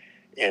UK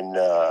in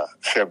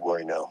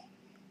February now.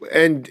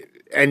 And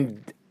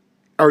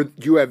do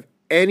you have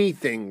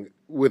anything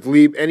with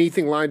Lieb?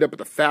 Anything lined up at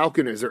the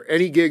Falcon? Is there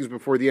any gigs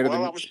before the end of the?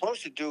 Well, I was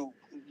supposed to do.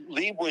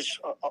 Lieb was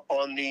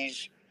on the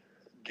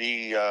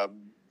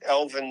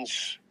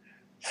Elvin's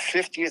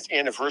 50th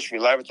anniversary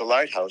live at the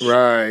Lighthouse.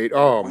 Right.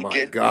 Oh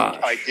my gosh!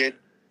 I did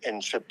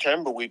in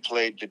September. We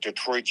played the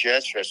Detroit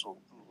Jazz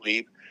Festival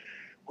with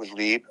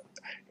Lieb.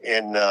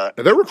 And are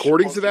there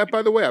recordings of that,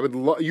 by the way? I would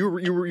you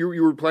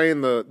were playing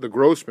the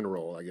Grossman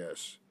role, I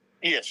guess.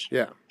 Yes.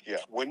 Yeah.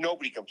 Well,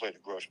 nobody can play the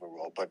Grossman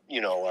role, but I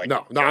mean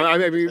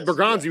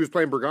Bergonzi was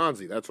playing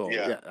Bergonzi. That's all.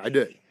 Yeah, I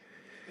did.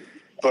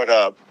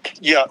 But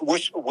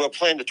we're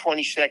playing the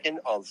 22nd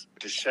of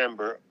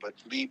December, but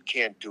Lieb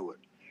can't do it.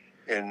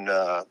 And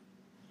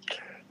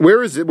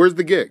where is it? Where's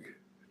the gig?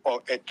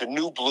 Oh, at the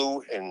New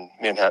Blue in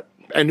Manhattan.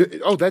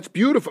 And that's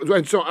beautiful.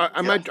 And so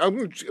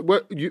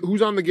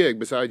who's on the gig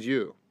besides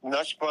you?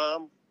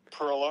 Nussbaum,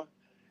 Perla,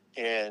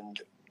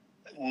 and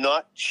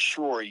not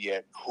sure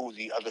yet who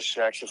the other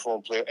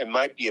saxophone player. It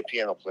might be a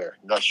piano player.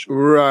 Not sure.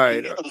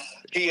 Right.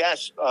 He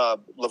asked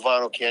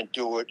Lovano can't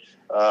do it.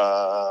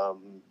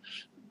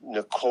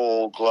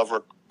 Nicole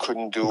Glover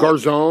couldn't do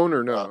Garzone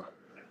or no?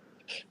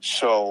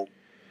 So,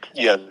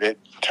 yeah, they're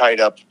tied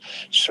up.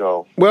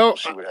 So, well,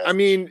 I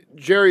mean,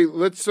 Jerry,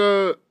 let's.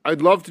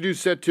 I'd love to do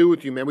set 2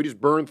 with you, man. We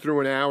just burned through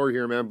an hour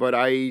here, man. But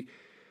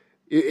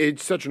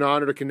it's such an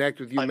honor to connect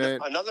with you, man.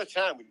 Another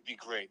time would be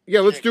great. Yeah,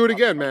 let's do it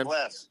again, man.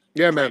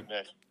 Yeah, man.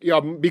 Yeah,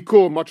 be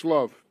cool. Much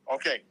love.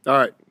 Okay. All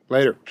right.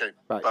 Later. Okay.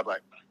 Bye. Bye-bye.